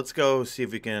 Okay, let's go see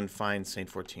if we can find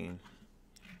Saint-14.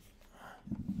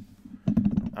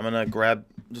 I'm going to grab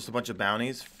just a bunch of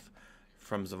bounties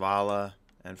from Zavala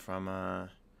and from...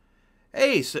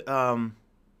 Hey,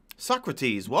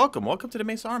 Socrates, welcome. Welcome to the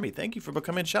Mesa Army. Thank you for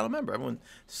becoming a channel member. Everyone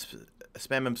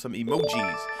spam him some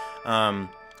emojis.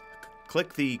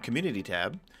 Click the community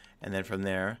tab, and then from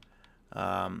there,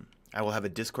 I will have a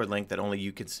Discord link that only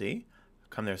you can see.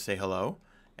 Come there, say hello,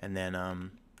 and then the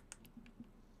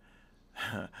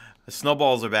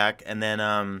snowballs are back, and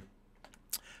then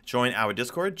join our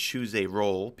Discord. Choose a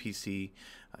role, PC,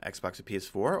 Xbox or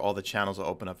PS4, all the channels will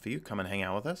open up for you. Come and hang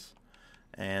out with us.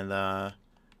 And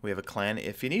we have a clan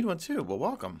if you need one too. Well,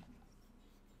 welcome.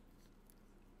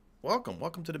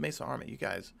 Welcome to the Mesa Army, you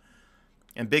guys.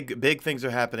 And big things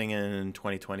are happening in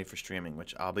 2020 for streaming,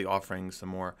 which I'll be offering some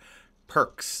more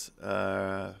perks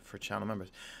for channel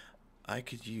members. I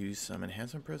could use some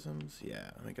enhancement prisms. Yeah,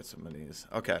 let me get some of these.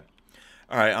 Okay.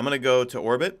 All right, I'm going to go to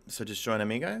orbit, so just join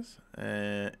me, guys.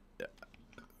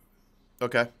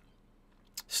 Okay.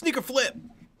 Sneaker Flip.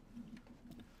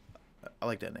 I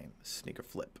like that name, Sneaker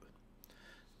Flip.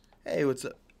 Hey, what's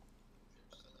up?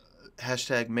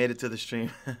 Hashtag made it to the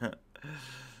stream.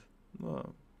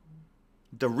 Whoa.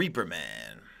 The Reaper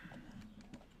Man.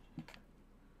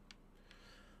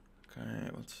 Okay,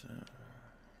 what's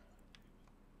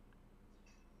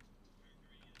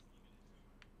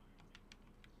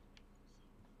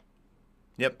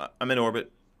Yep, I'm in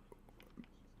orbit.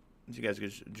 You guys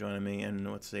could join me,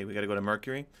 and let's see, we got to go to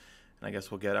Mercury, and I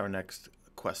guess we'll get our next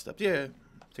quest up. Yeah,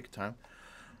 take your time.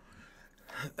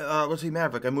 Let's see,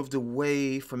 Maverick. I moved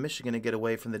away from Michigan to get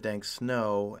away from the dang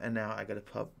snow, and now I got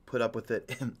to put up with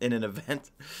it in an event.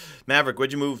 Maverick,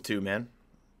 where'd you move to, man?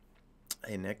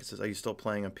 Hey, Nick says, are you still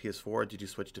playing on PS4, or did you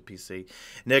switch to PC?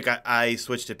 Nick, I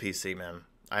switched to PC, man.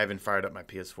 I haven't fired up my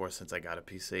PS4 since I got a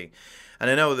PC, and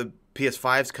I know the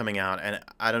PS5's coming out, and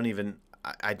I don't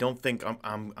think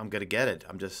I'm gonna get it.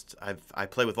 I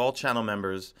play with all channel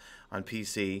members on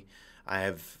PC. I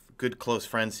have good close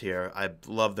friends here. I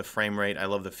love the frame rate. I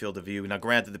love the field of view. Now,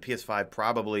 granted, the PS5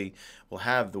 probably will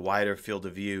have the wider field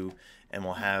of view and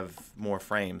will have more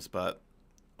frames, but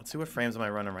let's see what frames am I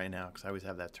running right now, because I always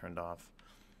have that turned off.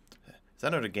 Is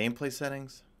that under gameplay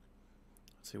settings?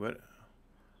 Let's see what.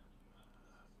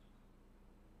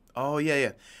 Oh,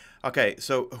 yeah. Okay,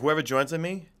 so whoever joins on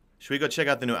me, should we go check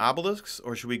out the new Obelisks,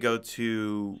 or should we go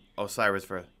to Osiris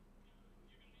first?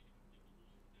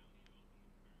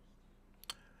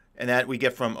 And that we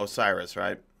get from Osiris,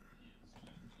 right?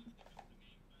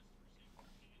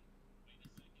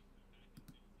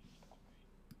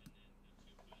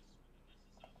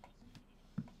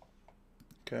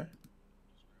 Okay.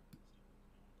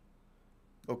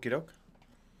 Okie doke.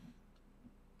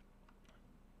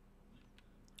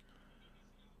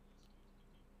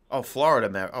 Oh, Florida,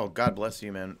 man. Oh, God bless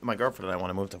you, man. My girlfriend and I want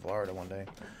to move to Florida one day.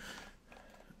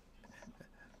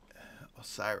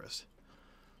 Osiris.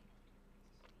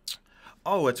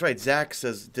 Oh, that's right. Zach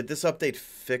says, did this update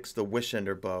fix the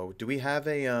Wishender bow? Do we have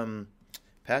a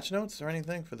patch notes or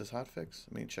anything for this hotfix?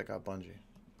 Let me check out Bungie.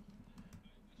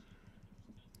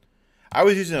 I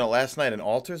was using it last night in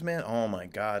Altars, man. Oh, my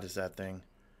God, is that thing.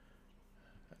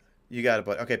 You got it,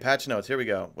 but okay, patch notes. Here we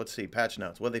go. Let's see. Patch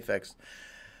notes. What they fixed?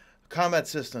 Combat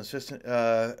systems. Fixed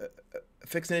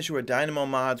an issue where dynamo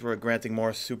mods were granting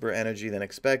more super energy than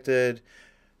expected.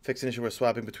 Fixed an issue where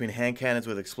swapping between hand cannons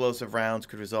with explosive rounds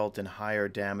could result in higher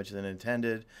damage than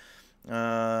intended.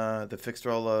 The fixed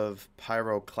roll of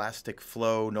pyroclastic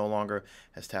flow no longer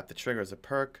has tapped the trigger as a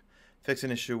perk. Fixed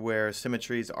an issue where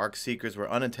symmetries, arc seekers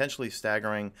were unintentionally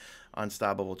staggering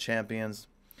unstoppable champions.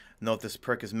 Note this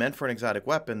perk is meant for an exotic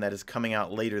weapon that is coming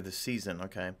out later this season.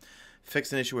 Okay.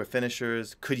 Fixed an issue where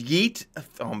finishers could yeet.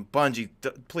 Oh, Bungie,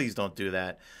 please don't do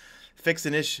that. Fix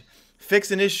an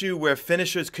issue where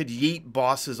finishers could yeet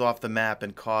bosses off the map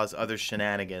and cause other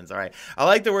shenanigans. All right. I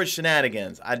like the word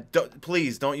shenanigans.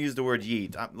 Please don't use the word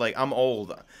yeet. I'm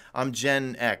old. I'm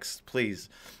Gen X. Please.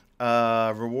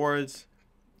 Rewards.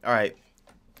 All right.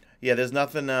 Yeah, there's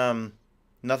nothing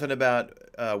about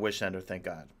Wishender, thank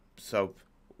God. So,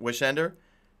 Wishender,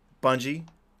 Bungie,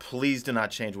 please do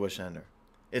not change Wishender.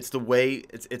 It's the way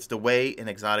an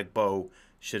exotic bow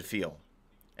should feel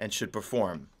and should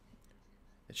perform.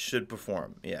 It should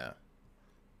perform, yeah.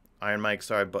 Iron Mike,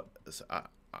 sorry, but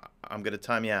I'm gonna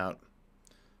time you out.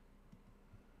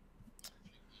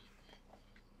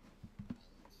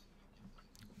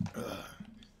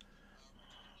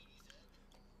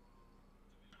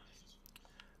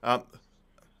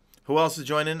 Who else is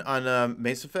joining on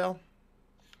Mesa Fail?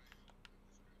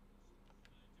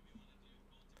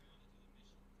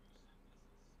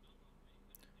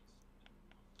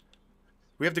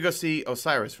 We have to go see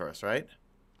Osiris first, right?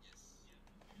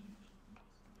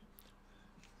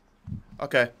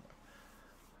 Okay.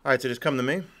 All right, so just come to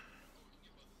me.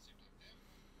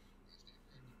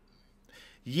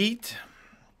 Yeet.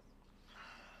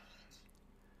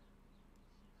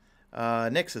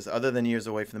 Nick says, other than years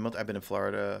away from the military, I've been in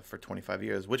Florida for 25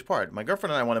 years. Which part? My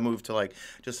girlfriend and I want to move to, like,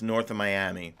 just north of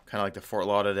Miami, kind of like the Fort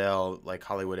Lauderdale, like,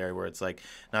 Hollywood area where it's, like,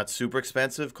 not super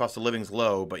expensive. Cost of living's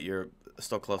low, but you're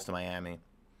still close to Miami.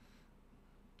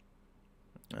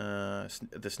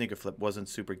 The sneaker flip wasn't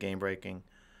super game-breaking.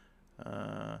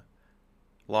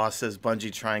 Law says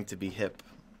Bungie trying to be hip.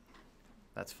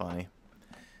 That's funny.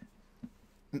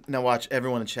 Now watch,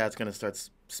 everyone in chat's gonna start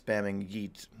spamming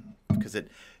yeet because it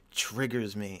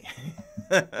triggers me.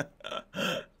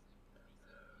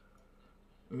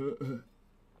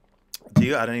 Do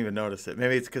you? I don't even notice it.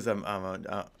 Maybe it's because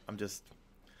I'm just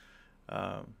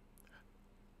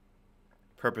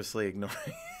purposely ignoring.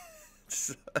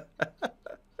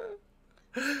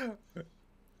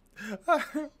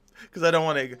 Because I don't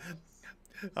want to.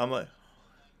 I'm like,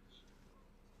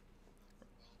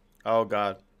 oh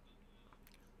God.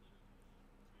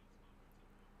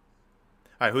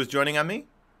 All right, who's joining on me?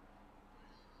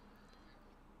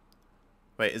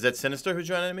 Wait, is that Sinister who's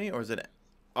joining me, or is it?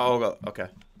 Oh, okay.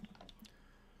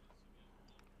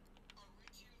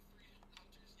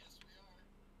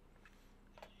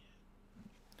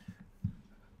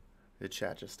 Did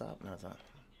chat just stop? No, it's not.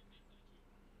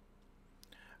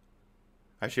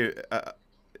 Actually,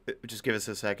 just give us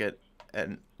a second,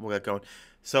 and we'll get going.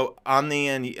 So on the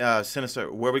end,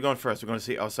 Sinister, where are we going first? We're going to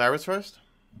see Osiris first.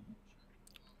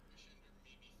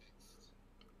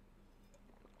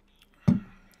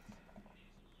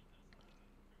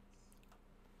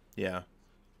 Yeah.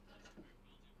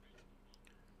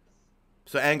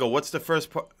 So Angle, what's the first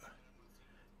part?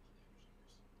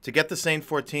 To get the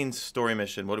Saint-14 story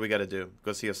mission, what do we got to do?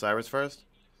 Go see Osiris first?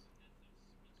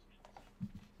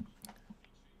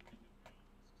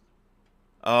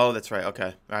 Oh, that's right.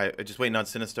 Okay. All right. Just waiting on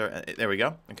Sinister. There we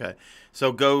go. Okay.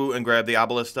 So go and grab the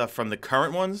Obelisk stuff from the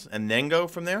current ones and then go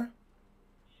from there?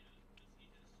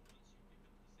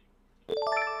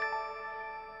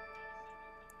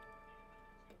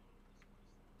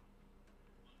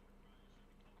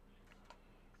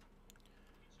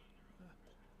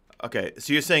 Okay.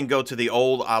 So you're saying go to the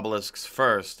old Obelisks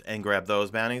first and grab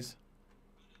those bounties?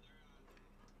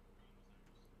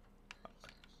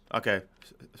 Okay.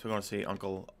 So we're going to see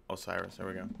Uncle Osiris. There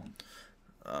we go.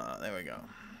 There we go.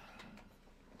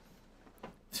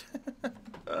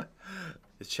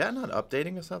 Is chat not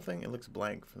updating or something? It looks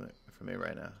blank for me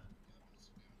right now.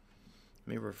 Let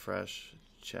me refresh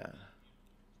chat.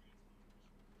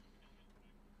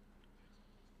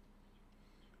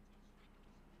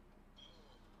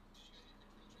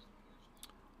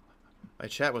 My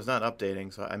chat was not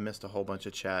updating, so I missed a whole bunch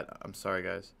of chat. I'm sorry,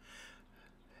 guys.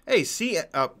 Hey,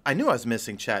 I knew I was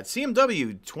missing chat.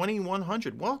 CMW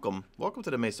 2100, welcome. Welcome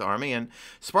to the Mesa Army. And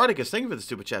Spartacus, thank you for the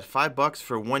super chat. $5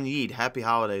 for one yeet. Happy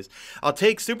holidays. I'll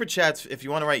take super chats if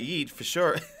you want to write yeet, for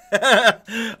sure.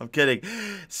 I'm kidding.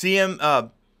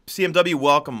 CMW,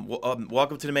 welcome.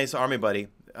 Welcome to the Mesa Army, buddy.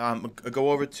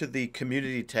 Go over to the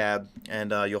community tab,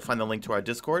 and you'll find the link to our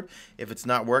Discord. If it's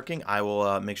not working, I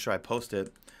will make sure I post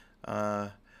it.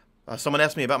 Someone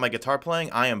asked me about my guitar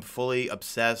playing. I am fully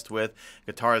obsessed with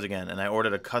guitars again, and I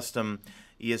ordered a custom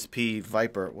ESP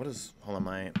Viper. What is... Hold on,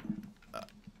 my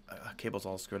cable's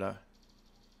all screwed up.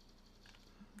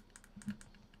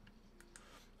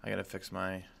 I gotta fix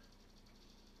my...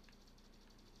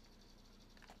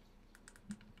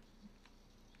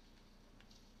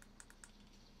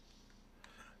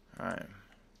 Alright.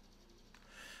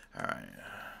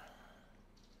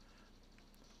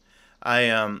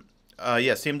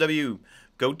 Yeah, CMW,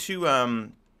 go to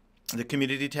the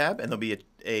community tab, and there'll be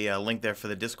a link there for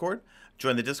the Discord.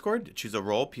 Join the Discord, choose a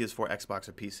role, PS4, Xbox,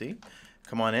 or PC.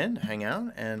 Come on in, hang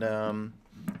out, and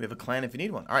we have a clan if you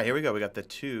need one. All right, here we go. We got the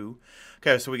two.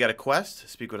 Okay, so we got a quest,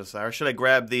 Speak with Osiris. Should I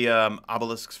grab the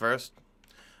obelisks first?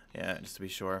 Yeah, just to be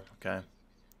sure. Okay.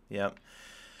 Yep.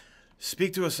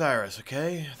 Speak to Osiris,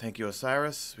 okay? Thank you,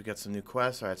 Osiris. We got some new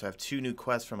quests. All right, so I have 2 new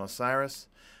quests from Osiris.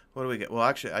 What do we get? Well,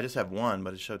 actually, I just have 1,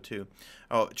 but it showed 2.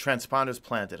 Oh, transponders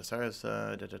planted. Osiris. All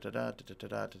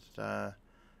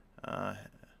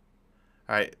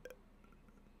right.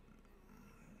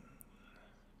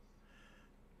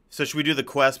 So should we do the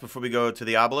quest before we go to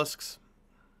the obelisks?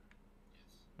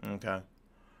 Okay.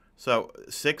 So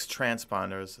 6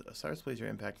 transponders. Osiris plays your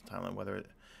impact in Thailand, whether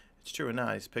it's true or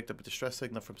not. He's picked up a distress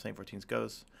signal from Saint-14's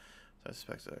ghost. So I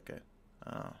suspect it. Okay.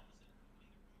 Oh.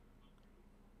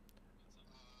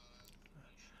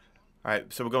 All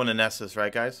right, so we're going to Nessus,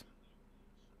 right, guys?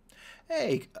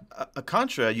 Hey, a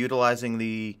Contra utilizing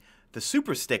the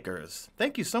super stickers.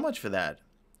 Thank you so much for that.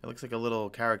 It looks like a little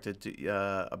character,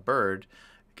 a bird,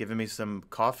 giving me some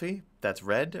coffee that's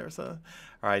red or so.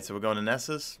 All right, so we're going to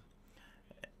Nessus.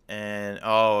 And,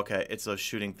 oh, okay, it's those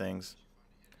shooting things.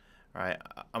 All right,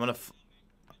 I'm going to...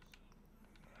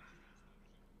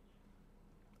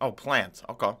 Oh, plants,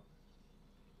 okay.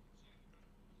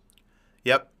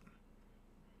 Yep.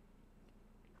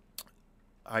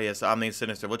 Oh, yes, Omni and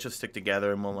Sinister. Let's just stick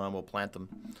together and we'll plant them.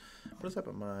 What is up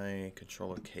with my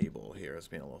controller cable here? It's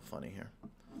being a little funny here.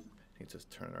 I need to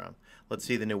just turn it around. Let's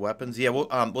see the new weapons. Yeah,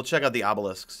 we'll check out the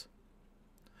obelisks.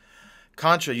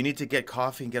 Contra, you need to get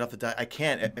coffee and get off the diet. I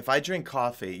can't. If I drink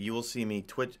coffee, you will see me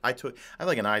twitch. I have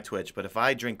like an eye twitch, but if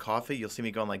I drink coffee, you'll see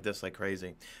me going like this, like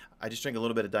crazy. I just drink a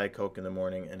little bit of Diet Coke in the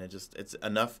morning, and it's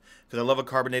enough because I love a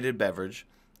carbonated beverage,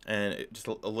 and just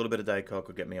a little bit of Diet Coke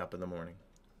will get me up in the morning.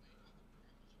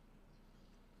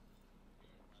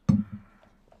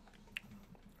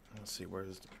 Let's see, why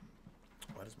does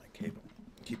my cable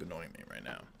keep annoying me right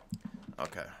now?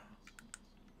 Okay.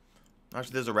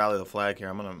 Actually, there's a rally the flag here.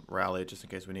 I'm going to rally it just in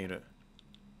case we need it.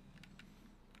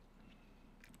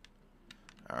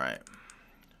 All right.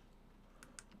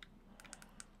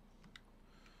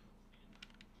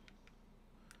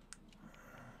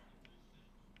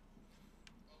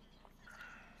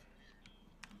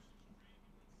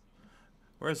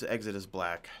 Where's the exit is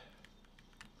black?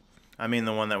 I mean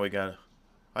the one that we got.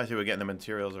 I think we're getting the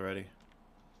materials already.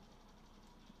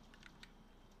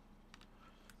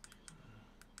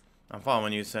 I'm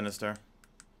following you, Sinister.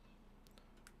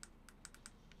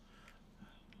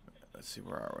 Let's see,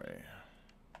 where are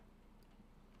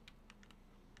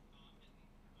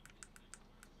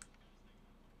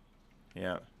we?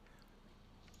 Yeah.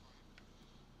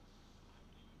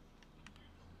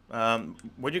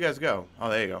 Where'd you guys go? Oh,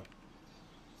 there you go.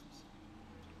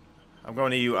 I'm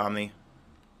going to you, Omni.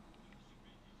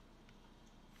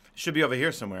 Should be over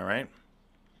here somewhere, right?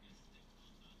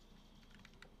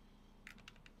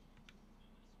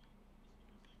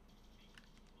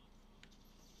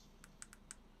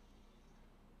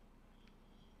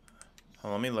 Oh,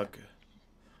 let me look.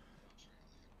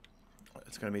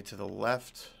 It's going to be to the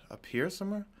left up here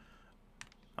somewhere.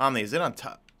 Omni, is it on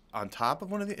top of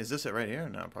one of these? Is this it right here?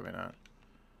 No, probably not.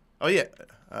 Oh, yeah.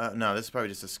 No, this is probably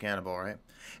just a scannable, right?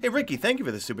 Hey, Ricky, thank you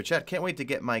for the super chat. Can't wait to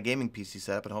get my gaming PC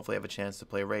set up and hopefully have a chance to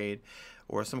play Raid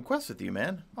or some quests with you,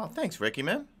 man. Oh, thanks, Ricky,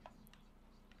 man.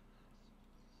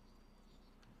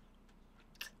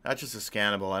 That's just a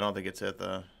scannable. I don't think it's it,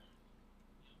 though.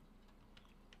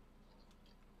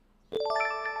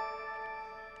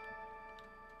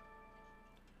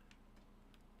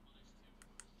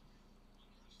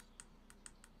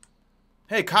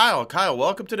 Hey, Kyle. Kyle,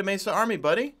 welcome to the Mesa Army,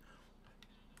 buddy.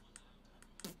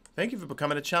 Thank you for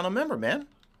becoming a channel member, man.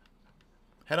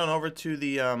 Head on over to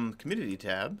the community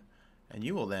tab, and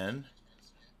you will then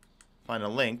find a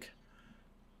link.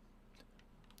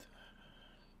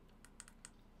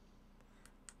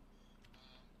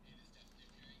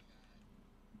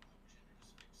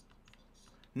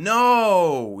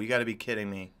 No! You gotta be kidding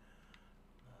me.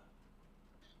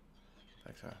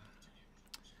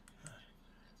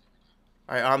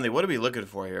 Alright, Omni, what are we looking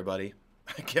for here, buddy?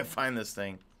 I can't find this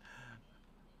thing.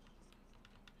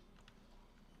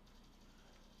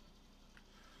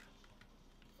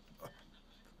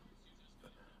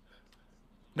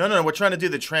 No, no, no, we're trying to do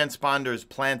the transponders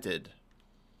planted.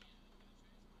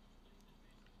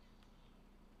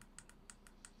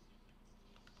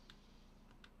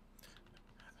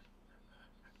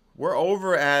 We're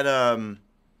over at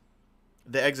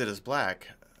the exit is black.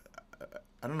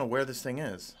 I don't know where this thing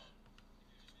is.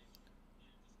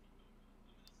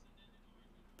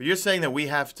 But you're saying that we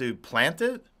have to plant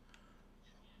it?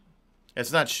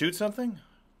 It's not shoot something?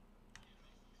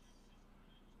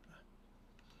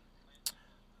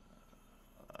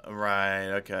 Right,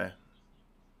 okay.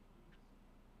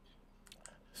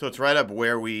 So it's right up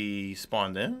where we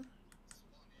spawned in?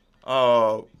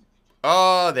 Oh.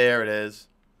 Oh, there it is.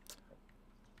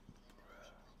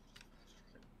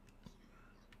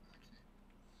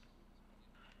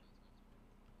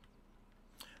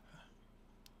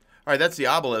 All right, that's the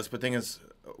obelisk, but thing is,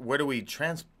 where do we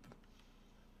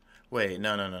Wait,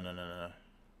 no, no, no, no, no, no.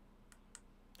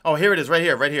 Oh, here it is, right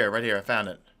here, right here, right here. I found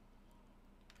it.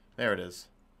 There it is.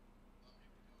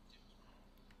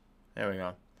 There we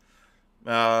go.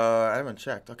 I haven't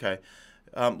checked. Okay.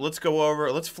 Let's go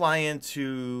over. Let's fly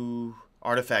into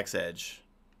Artifact's Edge.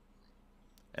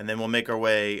 And then we'll make our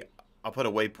way. I'll put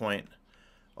a waypoint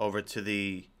over to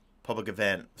the public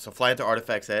event. So fly into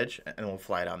Artifact's Edge, and we'll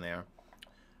fly down there.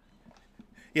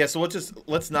 Yeah, so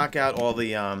let's knock out all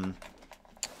the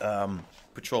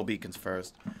patrol beacons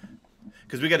first.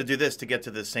 Because we got to do this to get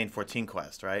to the Saint-14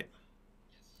 quest, right?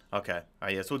 Okay. All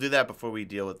right, yes, we'll do that before we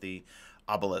deal with the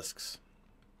obelisks.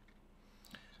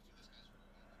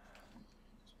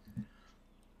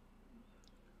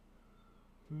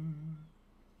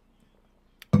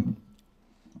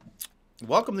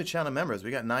 Welcome to channel members.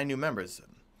 We got 9 new members.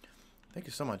 Thank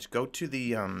you so much. Go to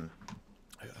the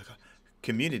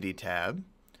community tab,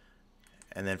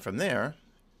 and then from there,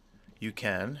 you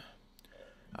can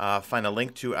find a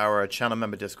link to our channel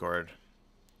member Discord.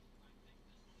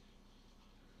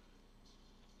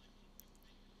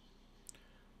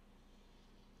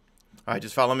 All right,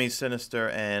 just follow me, Sinister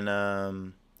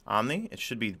and Omni. It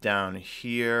should be down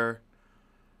here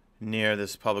near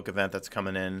this public event that's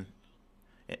coming in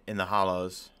the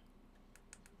Hollows.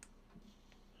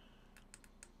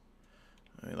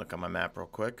 Let me look on my map real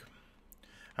quick.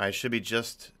 All right, it should be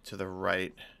just to the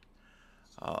right.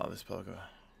 This public event.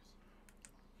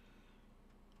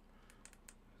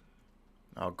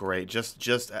 Oh, great!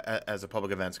 Just as a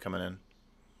public event's coming in.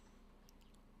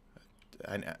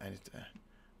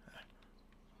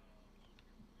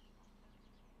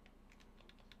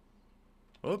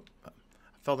 Whoop! I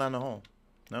fell down the hole.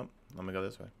 Nope. Let me go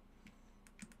this way.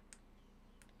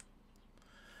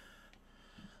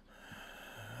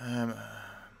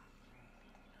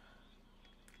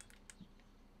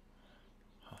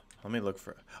 Let me look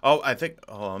for. Oh, I think.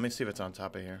 Hold on. Let me see if it's on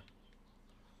top of here.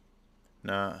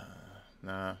 Nah.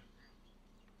 Nah.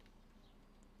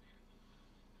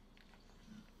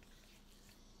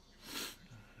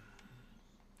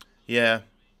 Yeah.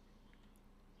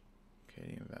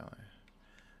 Canadian Valley.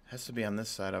 Has to be on this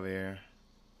side over here.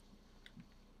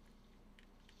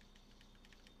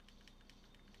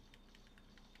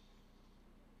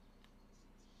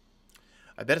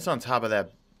 I bet it's on top of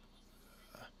that.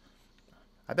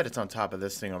 I bet it's on top of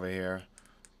this thing over here.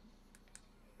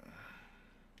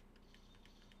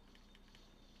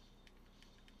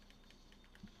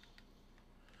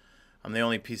 I'm the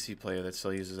only PC player that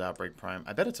still uses Outbreak Prime.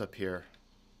 I bet it's up here.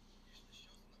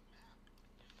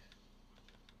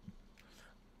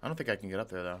 I don't think I can get up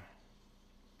there, though.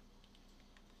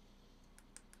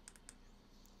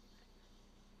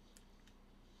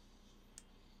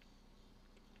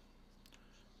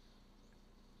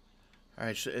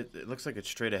 Alright, it looks like it's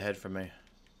straight ahead from me.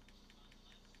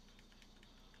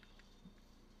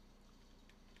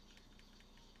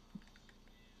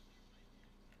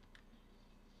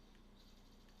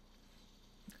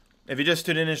 If you just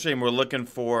tuned in stream, we're looking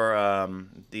for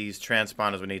these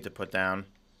transponders we need to put down.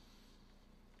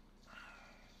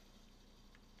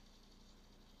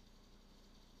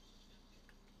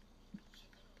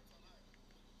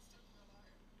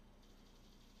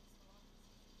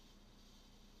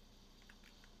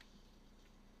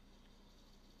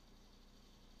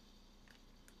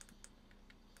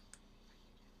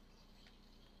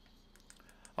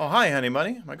 Oh, hi, honey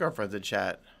bunny. My girlfriend's in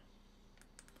chat.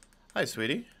 Hi,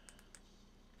 sweetie.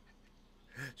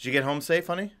 Did you get home safe,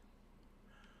 honey?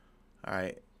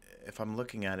 Alright. If I'm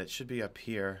looking at it, it should be up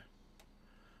here.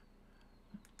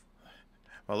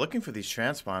 Well, looking for these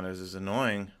transponders is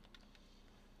annoying.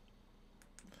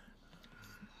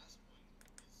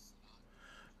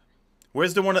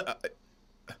 Where's the one?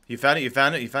 You found it? You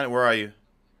found it? You found it? Where are you?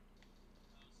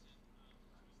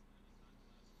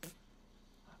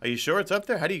 Are you sure it's up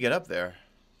there? How do you get up there?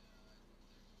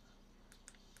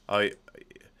 Oh,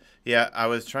 yeah, I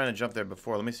was trying to jump there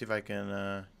before. Let me see if I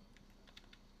can...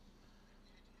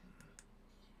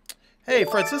 Hey,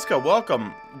 Francisco,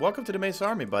 welcome. Welcome to the Mesa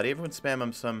Army, buddy. Everyone spam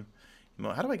him some...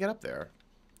 How do I get up there?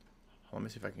 Let me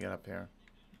see if I can get up here.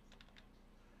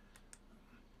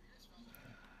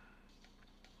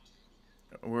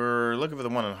 We're looking for the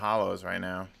one in Hollows right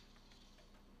now.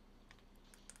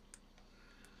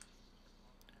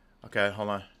 Okay, hold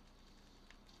on.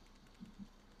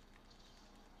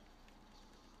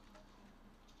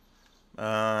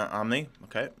 Omni.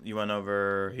 Okay, you went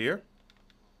over here.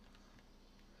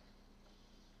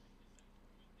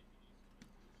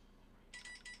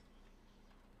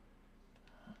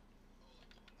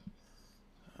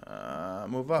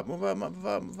 Move up, move up, move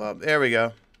up, move up. There we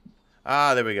go.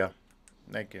 Ah, there we go.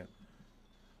 Thank you.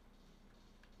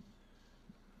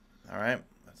 All right,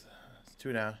 that's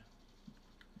 2 down.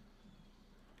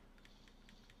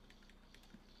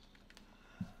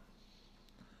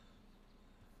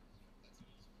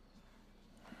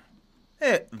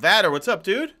 Hey, Vader, what's up,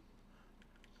 dude?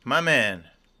 My man.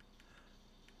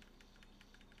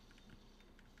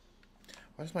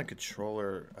 Why does my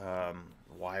controller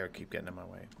wire keep getting in my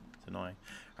way? It's annoying.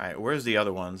 All right, where's the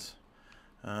other ones?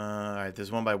 All right,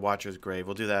 there's one by Watcher's Grave.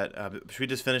 We'll do that. Should we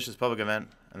just finish this public event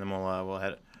and then we'll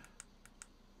head?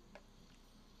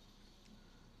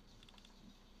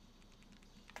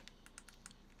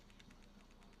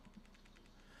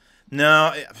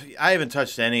 No, I haven't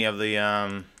touched any of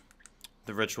the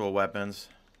ritual weapons.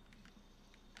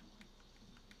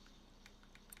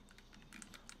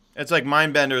 It's like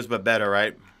Mindbenders, but better,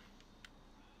 right?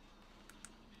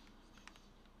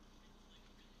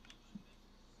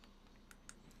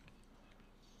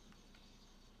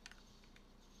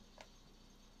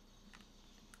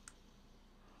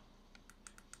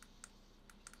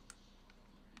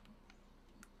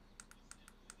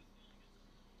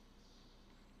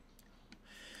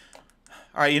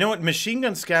 All right, you know what? Machine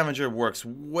gun scavenger works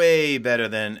way better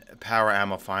than power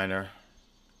ammo finder.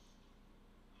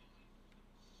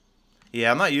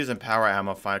 Yeah, I'm not using power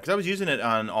ammo finder because I was using it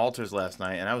on altars last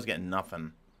night and I was getting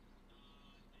nothing.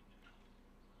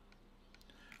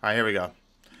 All right, here we go. All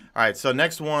right, so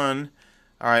next one.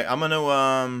 All right, I'm gonna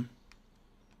All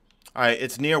right,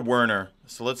 it's near Werner.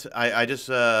 So let's. I just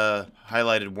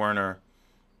highlighted Werner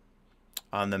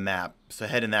on the map. So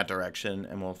head in that direction,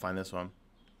 and we'll find this one.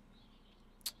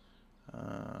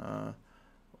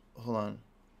 Hold on.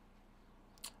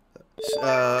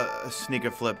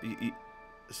 Sneaker flip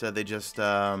said they just he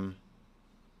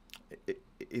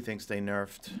thinks they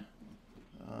nerfed.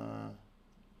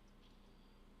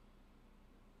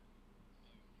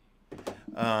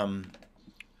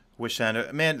 Wish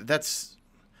Center. Man, that's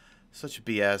such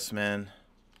BS, man.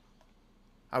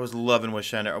 I was loving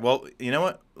Wish Center. Well, you know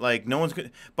what? Like, no one's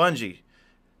gonna... Bungie,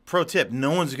 pro tip,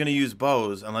 no one's gonna use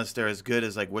bows unless they're as good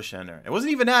as, like, Wish Center. It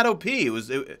wasn't even that OP. It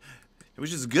was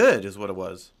just good, is what it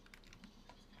was.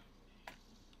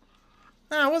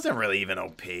 No, it wasn't really even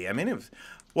OP. I mean, it was...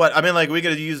 What? I mean, like, we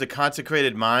gotta use a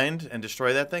consecrated mind and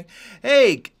destroy that thing?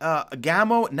 Hey,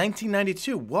 Gamo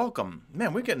 1992, welcome.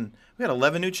 Man, we got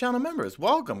 11 new channel members.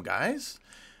 Welcome, guys.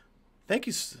 Thank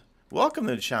you. Welcome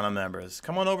to the channel members.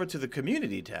 Come on over to the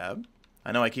community tab.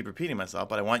 I know I keep repeating myself,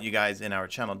 but I want you guys in our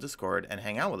channel Discord and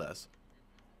hang out with us.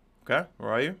 Okay,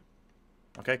 where are you?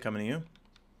 Okay, coming to you.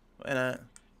 And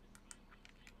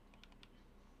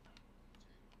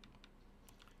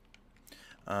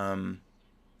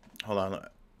hold on.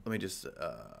 Let me just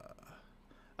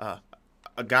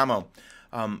Gamo.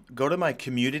 Go to my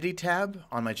community tab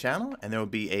on my channel, and there will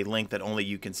be a link that only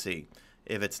you can see.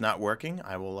 If it's not working,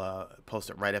 I will post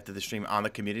it right after the stream on the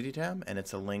community tab, and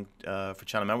it's a link for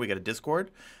channel members. We got a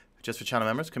Discord just for channel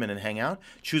members. Come in and hang out.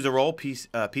 Choose a role, PC,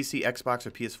 Xbox,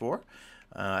 or PS4,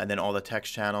 and then all the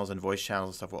text channels and voice channels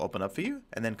and stuff will open up for you,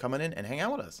 and then come in and hang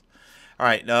out with us. All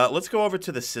right, let's go over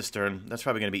to the cistern. That's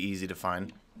probably going to be easy to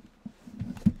find.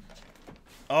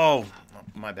 Oh,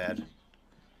 my bad.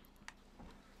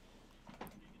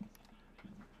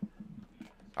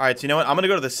 All right, so you know what? I'm going to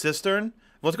go to the cistern.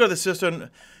 Let's go to the cistern.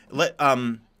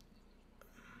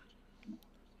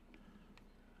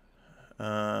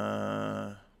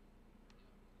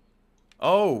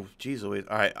 Oh, jeez Louise.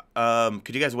 All right.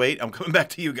 Could you guys wait? I'm coming back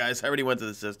to you guys. I already went to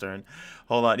the cistern.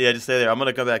 Hold on. Yeah, just stay there. I'm going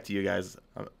to come back to you guys.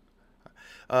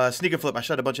 Sneaker flip. I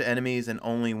shot a bunch of enemies and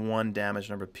only one damage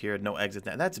number appeared. No exit.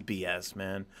 That's BS,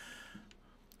 man.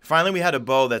 Finally, we had a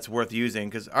bow that's worth using.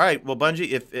 Because, all right, well,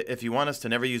 Bungie, if you want us to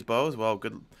never use bows, well,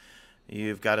 good.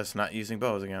 You've got us not using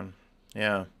bows again.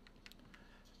 Yeah.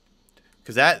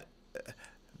 Because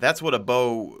that's what a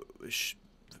bow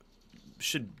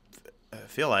should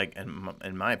feel like,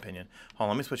 in my opinion. Hold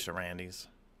on, let me switch to Randy's.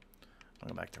 I'll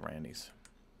go back to Randy's.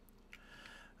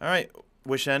 All right,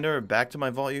 Wish Ender, back to my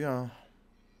vault you go.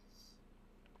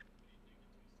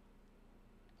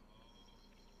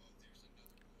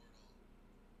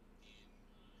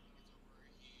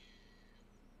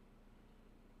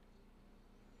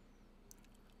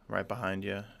 Right behind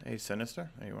you. Hey, Sinister.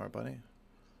 There you are, buddy.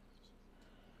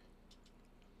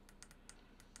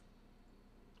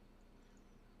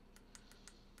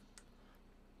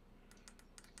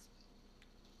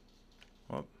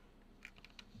 Whoop.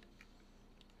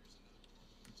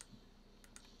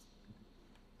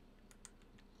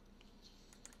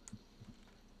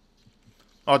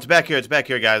 Oh, it's back here. It's back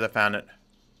here, guys. I found it.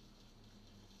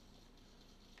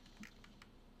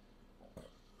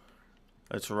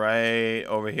 It's right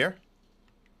over here.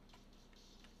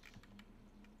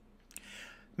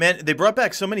 Man, they brought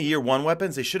back so many year one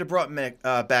weapons. They should have brought back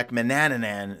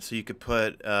Manananan so you could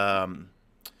put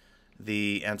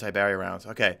the anti-barrier rounds.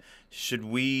 Okay, should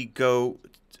we go?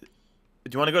 Do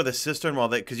you want to go to the cistern while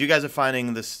they? Because you guys are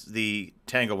finding the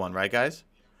Tango one, right, guys?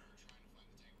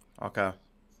 Okay.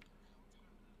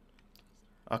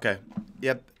 Okay.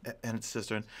 Yep, and it's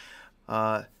cistern.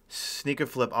 Sneaker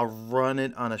flip. I'll run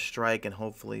it on a strike, and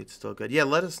hopefully it's still good. Yeah,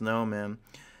 let us know, man.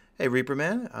 Hey, Reaper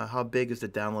man, how big is the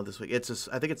download this week?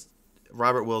 I think it's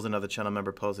Robert Wills, another channel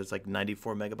member, posted. It's like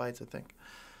 94 megabytes, I think.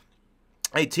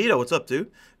 Hey, Tito, what's up,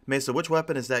 dude? Mesa, which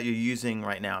weapon is that you're using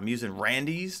right now? I'm using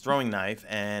Randy's throwing knife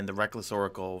and the Reckless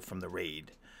Oracle from the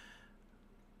raid.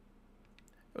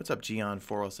 What's up,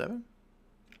 Gion407?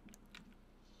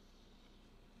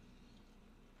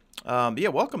 Yeah,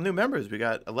 welcome new members. We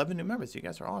got 11 new members. You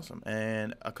guys are awesome.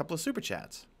 And a couple of super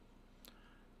chats.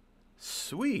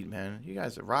 Sweet, man. You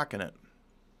guys are rocking it.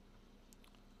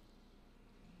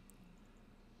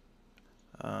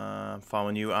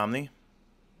 Following you, Omni.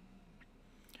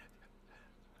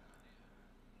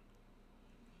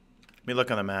 Let me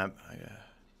look on the map.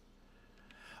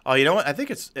 Oh, you know what? I think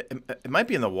it might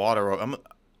be in the water. I'm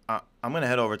gonna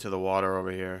head over to the water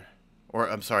over here, or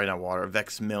I'm sorry, not water.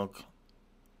 Vex Milk.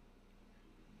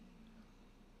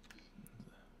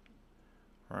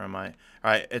 Where am I?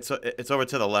 All right, it's over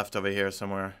to the left over here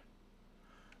somewhere.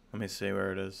 Let me see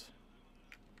where it is.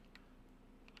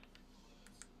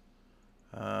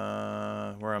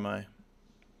 Where am I?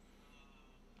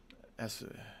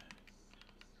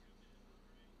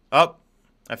 Oh,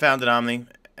 I found it, Omni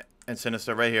and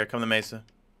Sinister right here. Come to Mesa.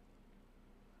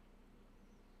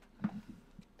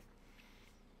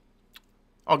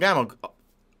 Oh, Gamma.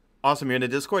 Awesome, you're in the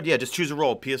Discord? Yeah, just choose a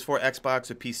role. PS4, Xbox,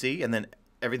 or PC, and then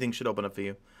everything should open up for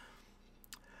you.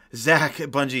 Zach,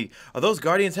 Bungie. Are those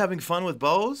Guardians having fun with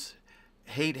bows?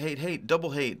 Hate, hate, hate.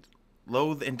 Double hate.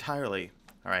 Loathe entirely.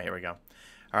 All right, here we go.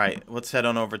 All right, let's head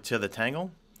on over to the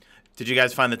Tangle. Did you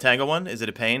guys find the Tangle one? Is it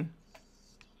a pain?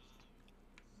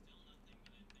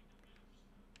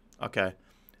 Okay.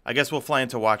 I guess we'll fly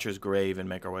into Watcher's grave and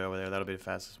make our way over there. That'll be the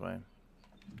fastest way.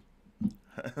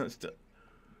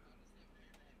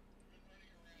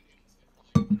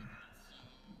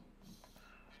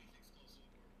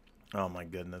 Oh my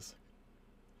goodness.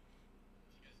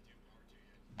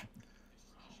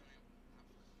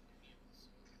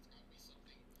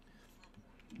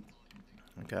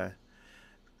 Okay.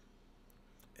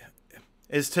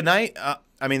 Is tonight,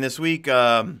 I mean this week,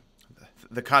 the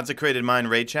Consecrated Mind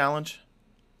Raid Challenge?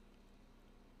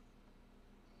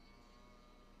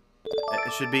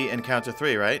 It should be Encounter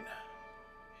 3, right?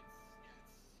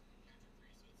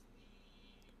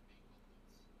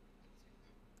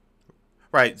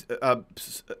 Right.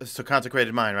 So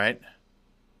Consecrated Mind, right?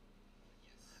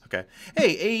 Okay.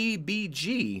 Hey,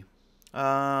 ABG.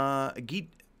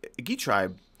 Geet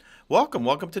Tribe.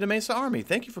 Welcome to the Mesa Army.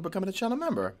 Thank you for becoming a channel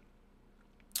member.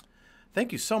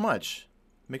 Thank you so much.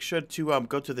 Make sure to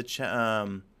go to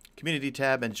the community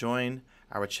tab and join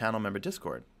our channel member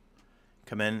Discord.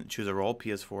 Come in, choose a role,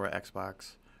 PS4,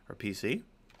 Xbox, or PC,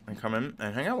 and come in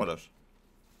and hang out with us.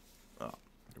 Oh,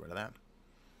 get rid of that.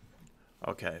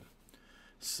 Okay.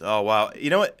 So, wow. You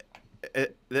know what?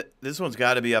 This one's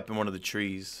got to be up in one of the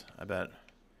trees, I bet.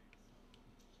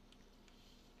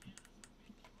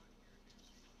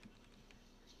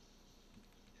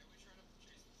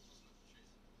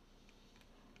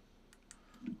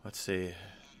 Let's see.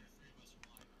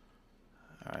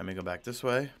 All right, let me go back this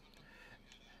way.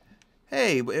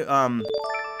 Hey,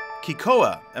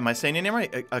 Kikoa. Am I saying your name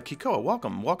right? Kikoa,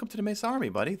 welcome. Welcome to the Mesa Army,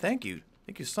 buddy. Thank you.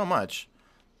 Thank you so much.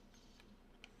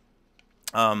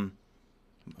 Everyone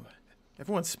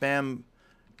spam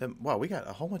them. Wow, we got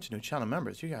a whole bunch of new channel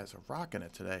members. You guys are rocking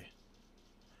it today.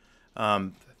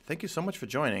 Thank you so much for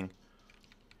joining.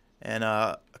 And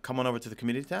come on over to the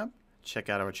community tab. Check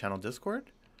out our channel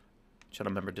Discord.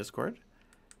 Channel member Discord.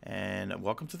 And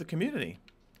welcome to the community.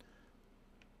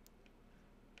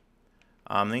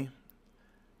 Omni.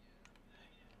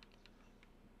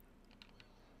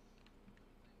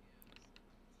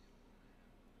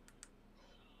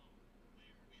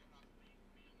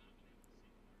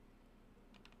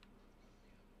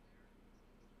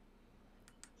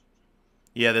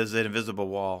 Yeah, there's an invisible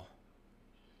wall.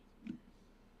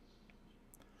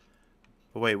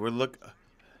 But wait,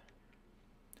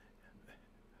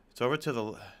 it's over to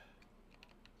the...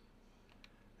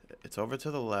 It's over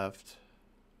to the left.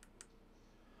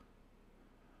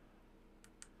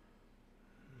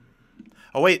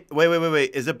 Oh, wait.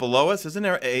 Is it below us? Isn't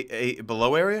there a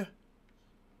below area?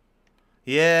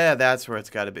 Yeah, that's where it's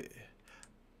got to be.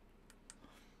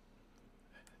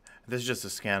 This is just a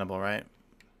scannable, right?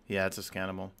 Yeah, it's a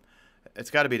scannable. It's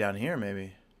got to be down here,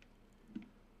 maybe.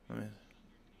 Let me...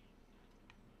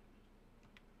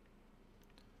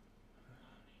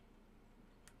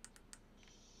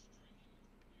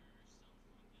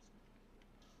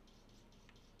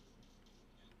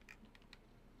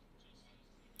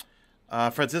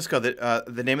 Francisco,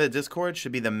 the name of the Discord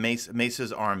should be the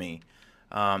Mesa's Army.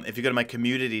 If you go to my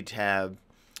community tab,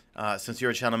 since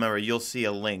you're a channel member, you'll see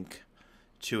a link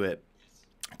to it.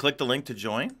 Click the link to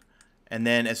join, and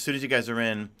then as soon as you guys are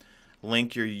in,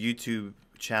 link your YouTube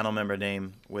channel member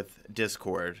name with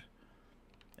Discord,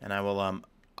 and I will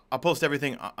I'll post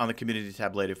everything on the community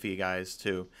tab later for you guys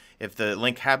too. If the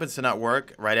link happens to not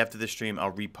work right after the stream,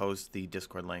 I'll repost the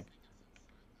Discord link.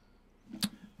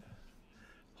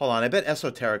 Hold on, I bet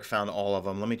Esoteric found all of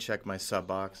them. Let me check my sub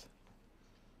box.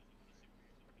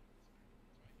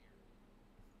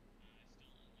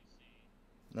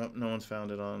 Nope, no one's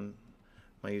found it on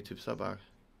my YouTube sub box.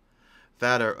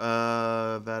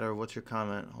 Vader, what's your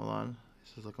comment? Hold on.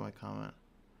 Let's look at my comment.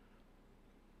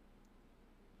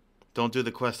 Don't do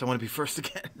the quest. I want to be first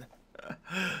again.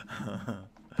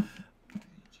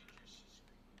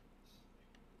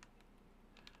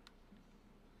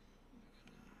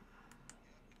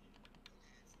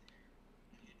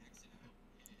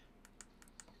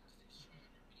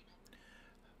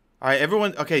 All right,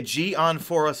 everyone. Okay, G on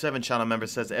 407 channel member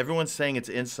says everyone's saying it's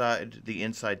inside the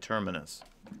inside terminus.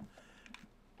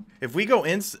 If we go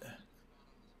in,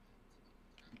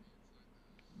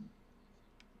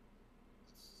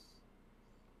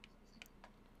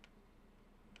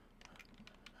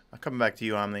 I'm coming back to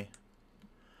you, Omni.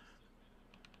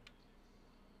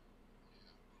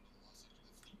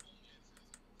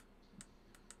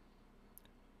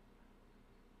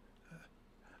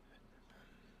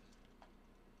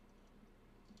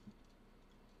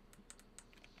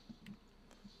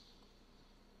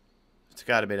 It's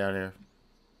got to be down here.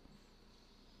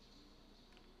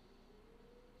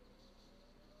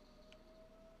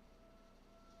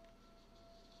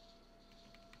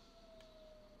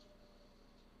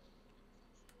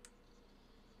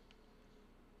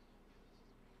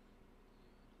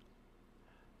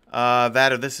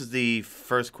 Vader, this is the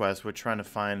first quest. We're trying to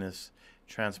find this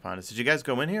transponders. Did you guys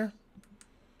go in here?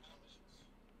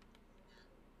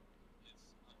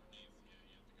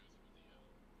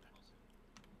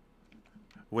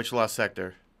 Which lost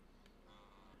sector?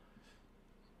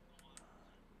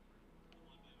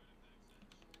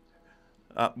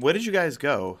 Where did you guys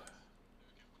go?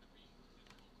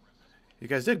 You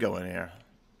guys did go in here.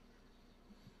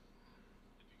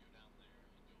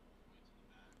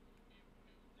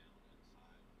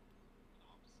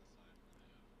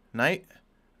 Night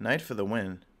for the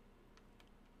win.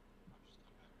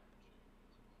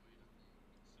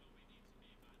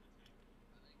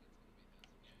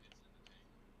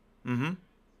 Mm-hmm.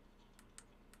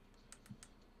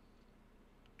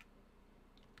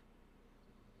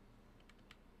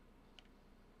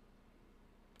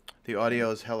 The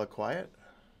audio is hella quiet.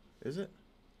 Is it?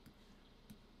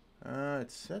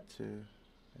 It's set to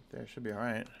right there. Should be all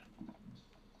right.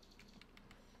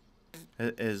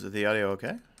 Is the audio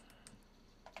okay?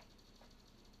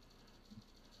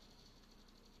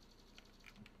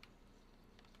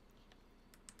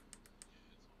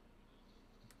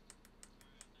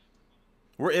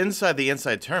 We're inside the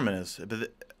inside terminus,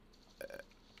 but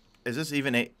is this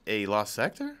even a lost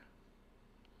sector?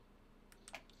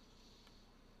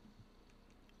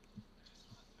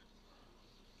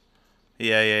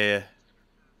 Yeah.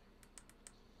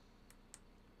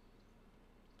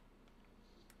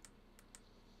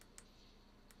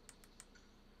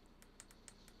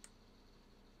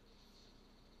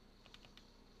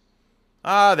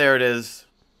 Ah, there it is.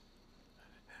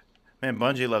 Man,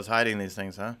 Bungie loves hiding these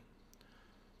things, huh?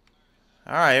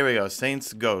 Alright, here we go.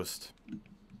 Saint's Ghost.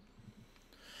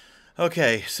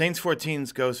 Okay,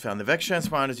 Saint-14's Ghost found. The Vex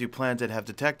transponders you planted have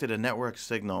detected a network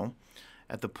signal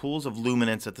at the pools of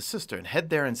luminance at the cistern.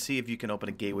 Head there and see if you can open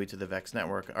a gateway to the Vex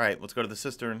network. Alright, let's go to the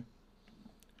cistern.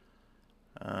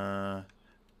 Well,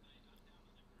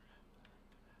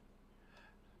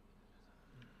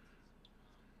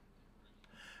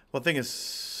 the thing is,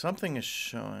 something is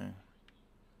showing.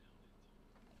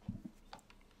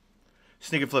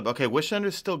 Sneaker Flip. Okay, Wish Under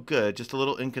is still good. Just a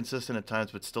little inconsistent at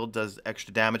times, but still does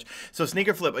extra damage. So,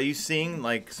 Sneaker Flip, are you seeing,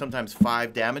 like, sometimes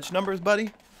 5 damage numbers, buddy?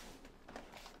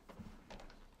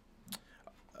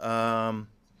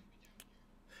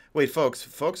 Wait, folks.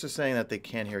 Folks are saying that they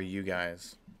can't hear you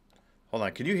guys. Hold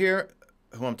on. Can you hear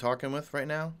who I'm talking with right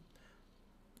now?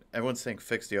 Everyone's saying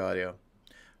fix the audio.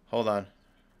 Hold on.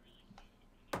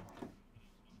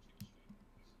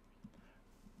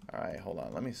 Alright, hold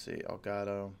on. Let me see.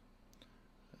 Elgato.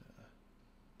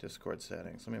 Discord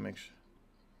settings. Let me make sure.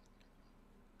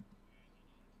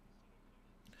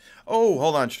 Oh,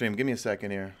 hold on, stream. Give me a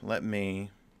second here. Let me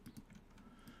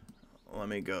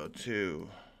go to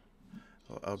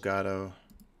Elgato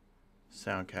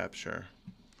sound capture.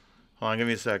 Hold on, give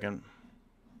me a second.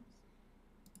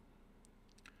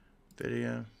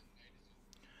 Video.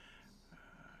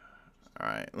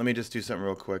 Alright, let me just do something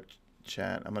real quick,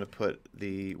 chat. I'm going to put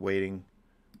the waiting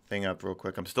thing up real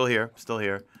quick. I'm still here. Still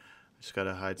here. Just got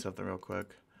to hide something real quick.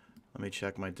 Let me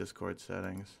check my Discord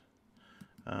settings.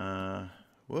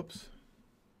 Whoops.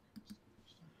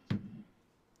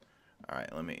 Alright,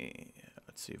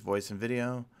 let's see. Voice and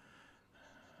video.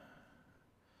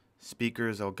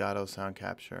 Speakers, Elgato sound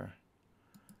capture.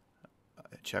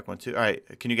 Check 1, 2.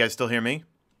 Alright, can you guys still hear me?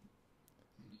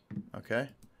 Okay.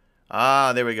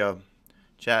 Ah, there we go.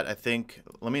 Chat, I think,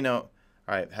 let me know.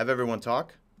 Alright, have everyone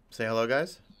talk. Say hello,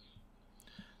 guys.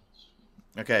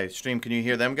 Okay, stream, can you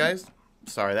hear them, guys?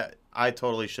 Sorry, that I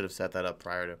totally should have set that up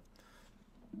prior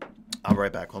to. I'll be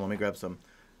right back. Hold on, let me grab some.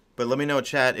 But let me know,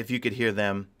 chat, if you could hear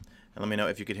them. And let me know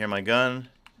if you could hear my gun.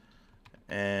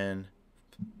 And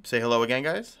say hello again,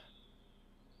 guys.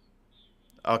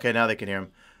 Okay, now they can hear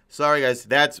him. Sorry, guys.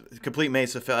 That's complete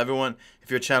Mesa fail. Everyone, if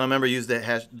you're a channel member, use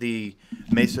the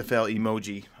Mesa fail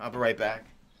emoji. I'll be right back.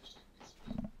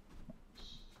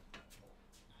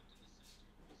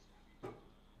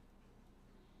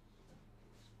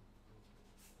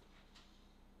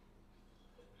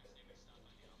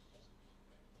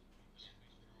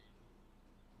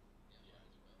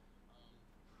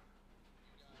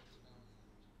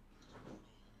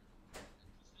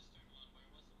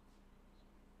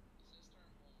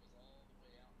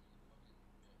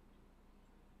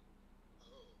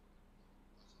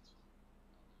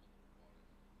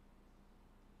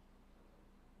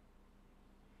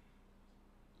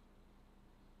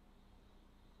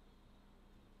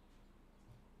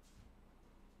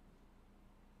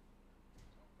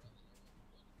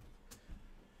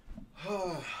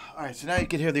 All right, so now you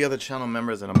can hear the other channel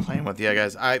members that I'm playing with. Yeah,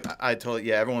 guys, I totally,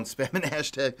 yeah, everyone's spamming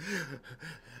hashtag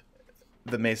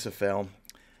the Mesa fail,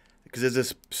 because there's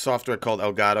this software called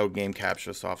Elgato game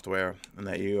capture software, and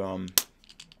that you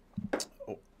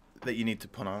need to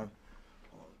put on.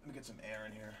 Let me get some air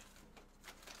in here.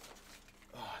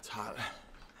 Oh, it's hot.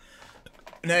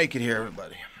 Now you can hear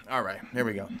everybody. All right, here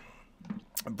we go.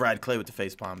 Brad Clay with the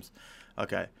face palms.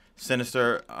 Okay,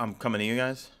 Sinister, I'm coming to you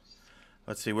guys.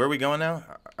 Let's see, where are we going now?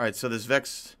 All right, so there's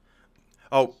Vex.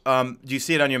 Oh, do you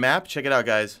see it on your map? Check it out,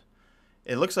 guys.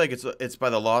 It looks like it's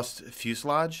by the Lost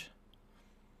Fuselage.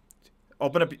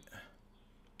 Open up.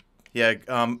 Yeah,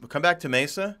 come back to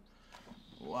Mesa.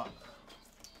 Wow.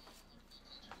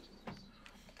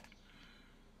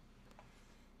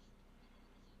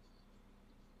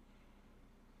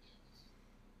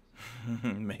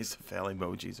 Mesa fail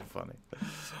emojis are funny.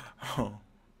 Oh.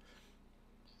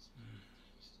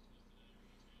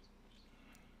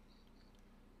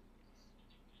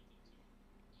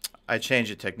 I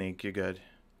changed the technique. You're good.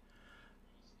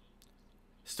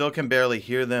 Still can barely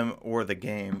hear them or the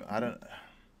game. I don't.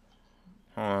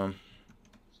 Hold on.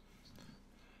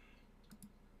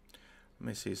 Let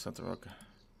me see something real quick.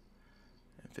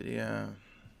 Video.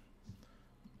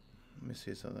 Let me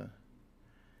see something.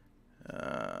 All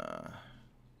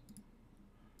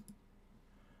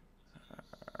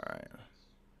right.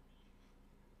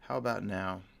 How about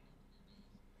now?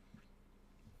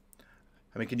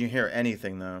 I mean, can you hear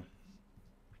anything though?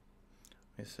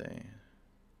 Let me see.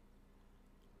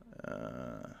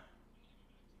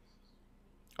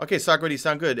 Okay, Socrates,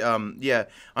 sound good. Yeah,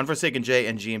 Unforsaken J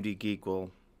and GMD Geek will.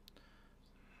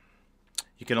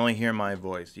 You can only hear my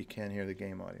voice. You can't hear the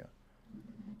game audio.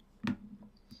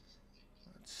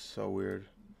 That's so weird.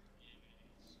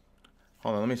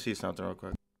 Hold on, let me see something real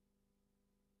quick.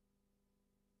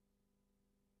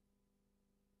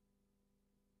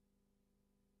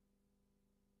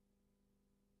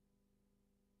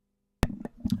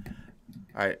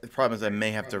 All right, the problem is I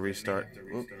may have to restart.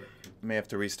 May have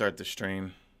to restart the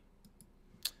stream.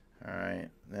 All right,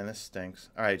 man, this stinks.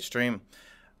 All right, stream.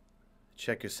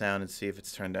 Check your sound and see if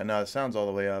it's turned down. No, the sound's all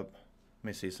the way up. Let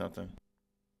me see something.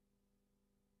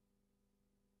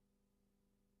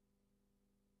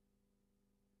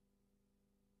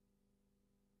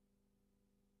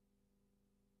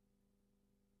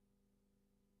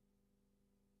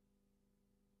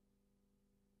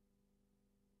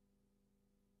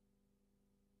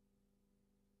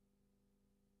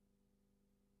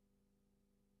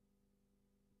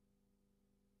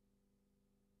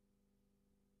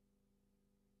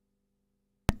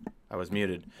 I was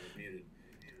muted.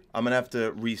 I'm gonna have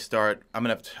to restart.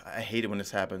 I hate it when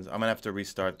this happens. I'm gonna have to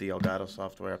restart the Elgato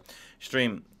software.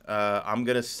 Stream. I'm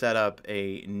gonna set up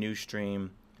a new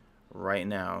stream right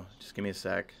now. Just give me a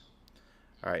sec.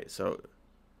 All right. So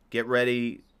get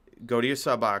ready. Go to your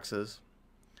sub boxes,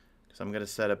 because I'm gonna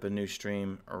set up a new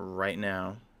stream right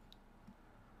now.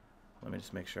 Let me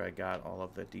just make sure I got all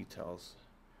of the details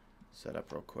set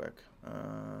up real quick.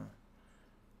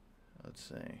 Let's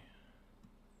see.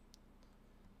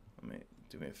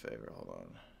 Do me a favor, hold on.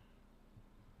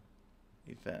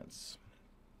 Events.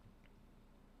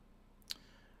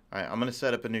 Alright, I'm gonna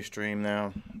set up a new stream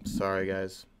now. Sorry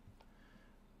guys.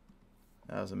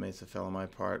 That was a Mesa fail on my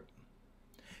part.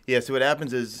 Yeah, so what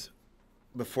happens is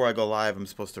before I go live, I'm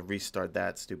supposed to restart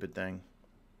that stupid thing.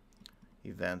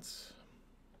 Events.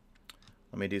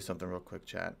 Let me do something real quick,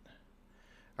 chat.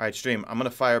 Alright, stream. I'm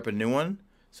gonna fire up a new one.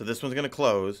 So this one's gonna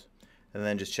close, and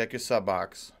then just check your sub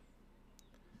box.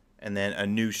 And then a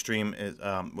new stream is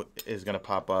going to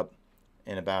pop up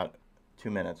in about 2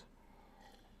 minutes.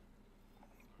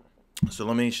 So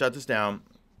let me shut this down,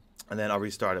 and then I'll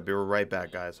restart it. Be right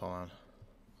back, guys. Hold on.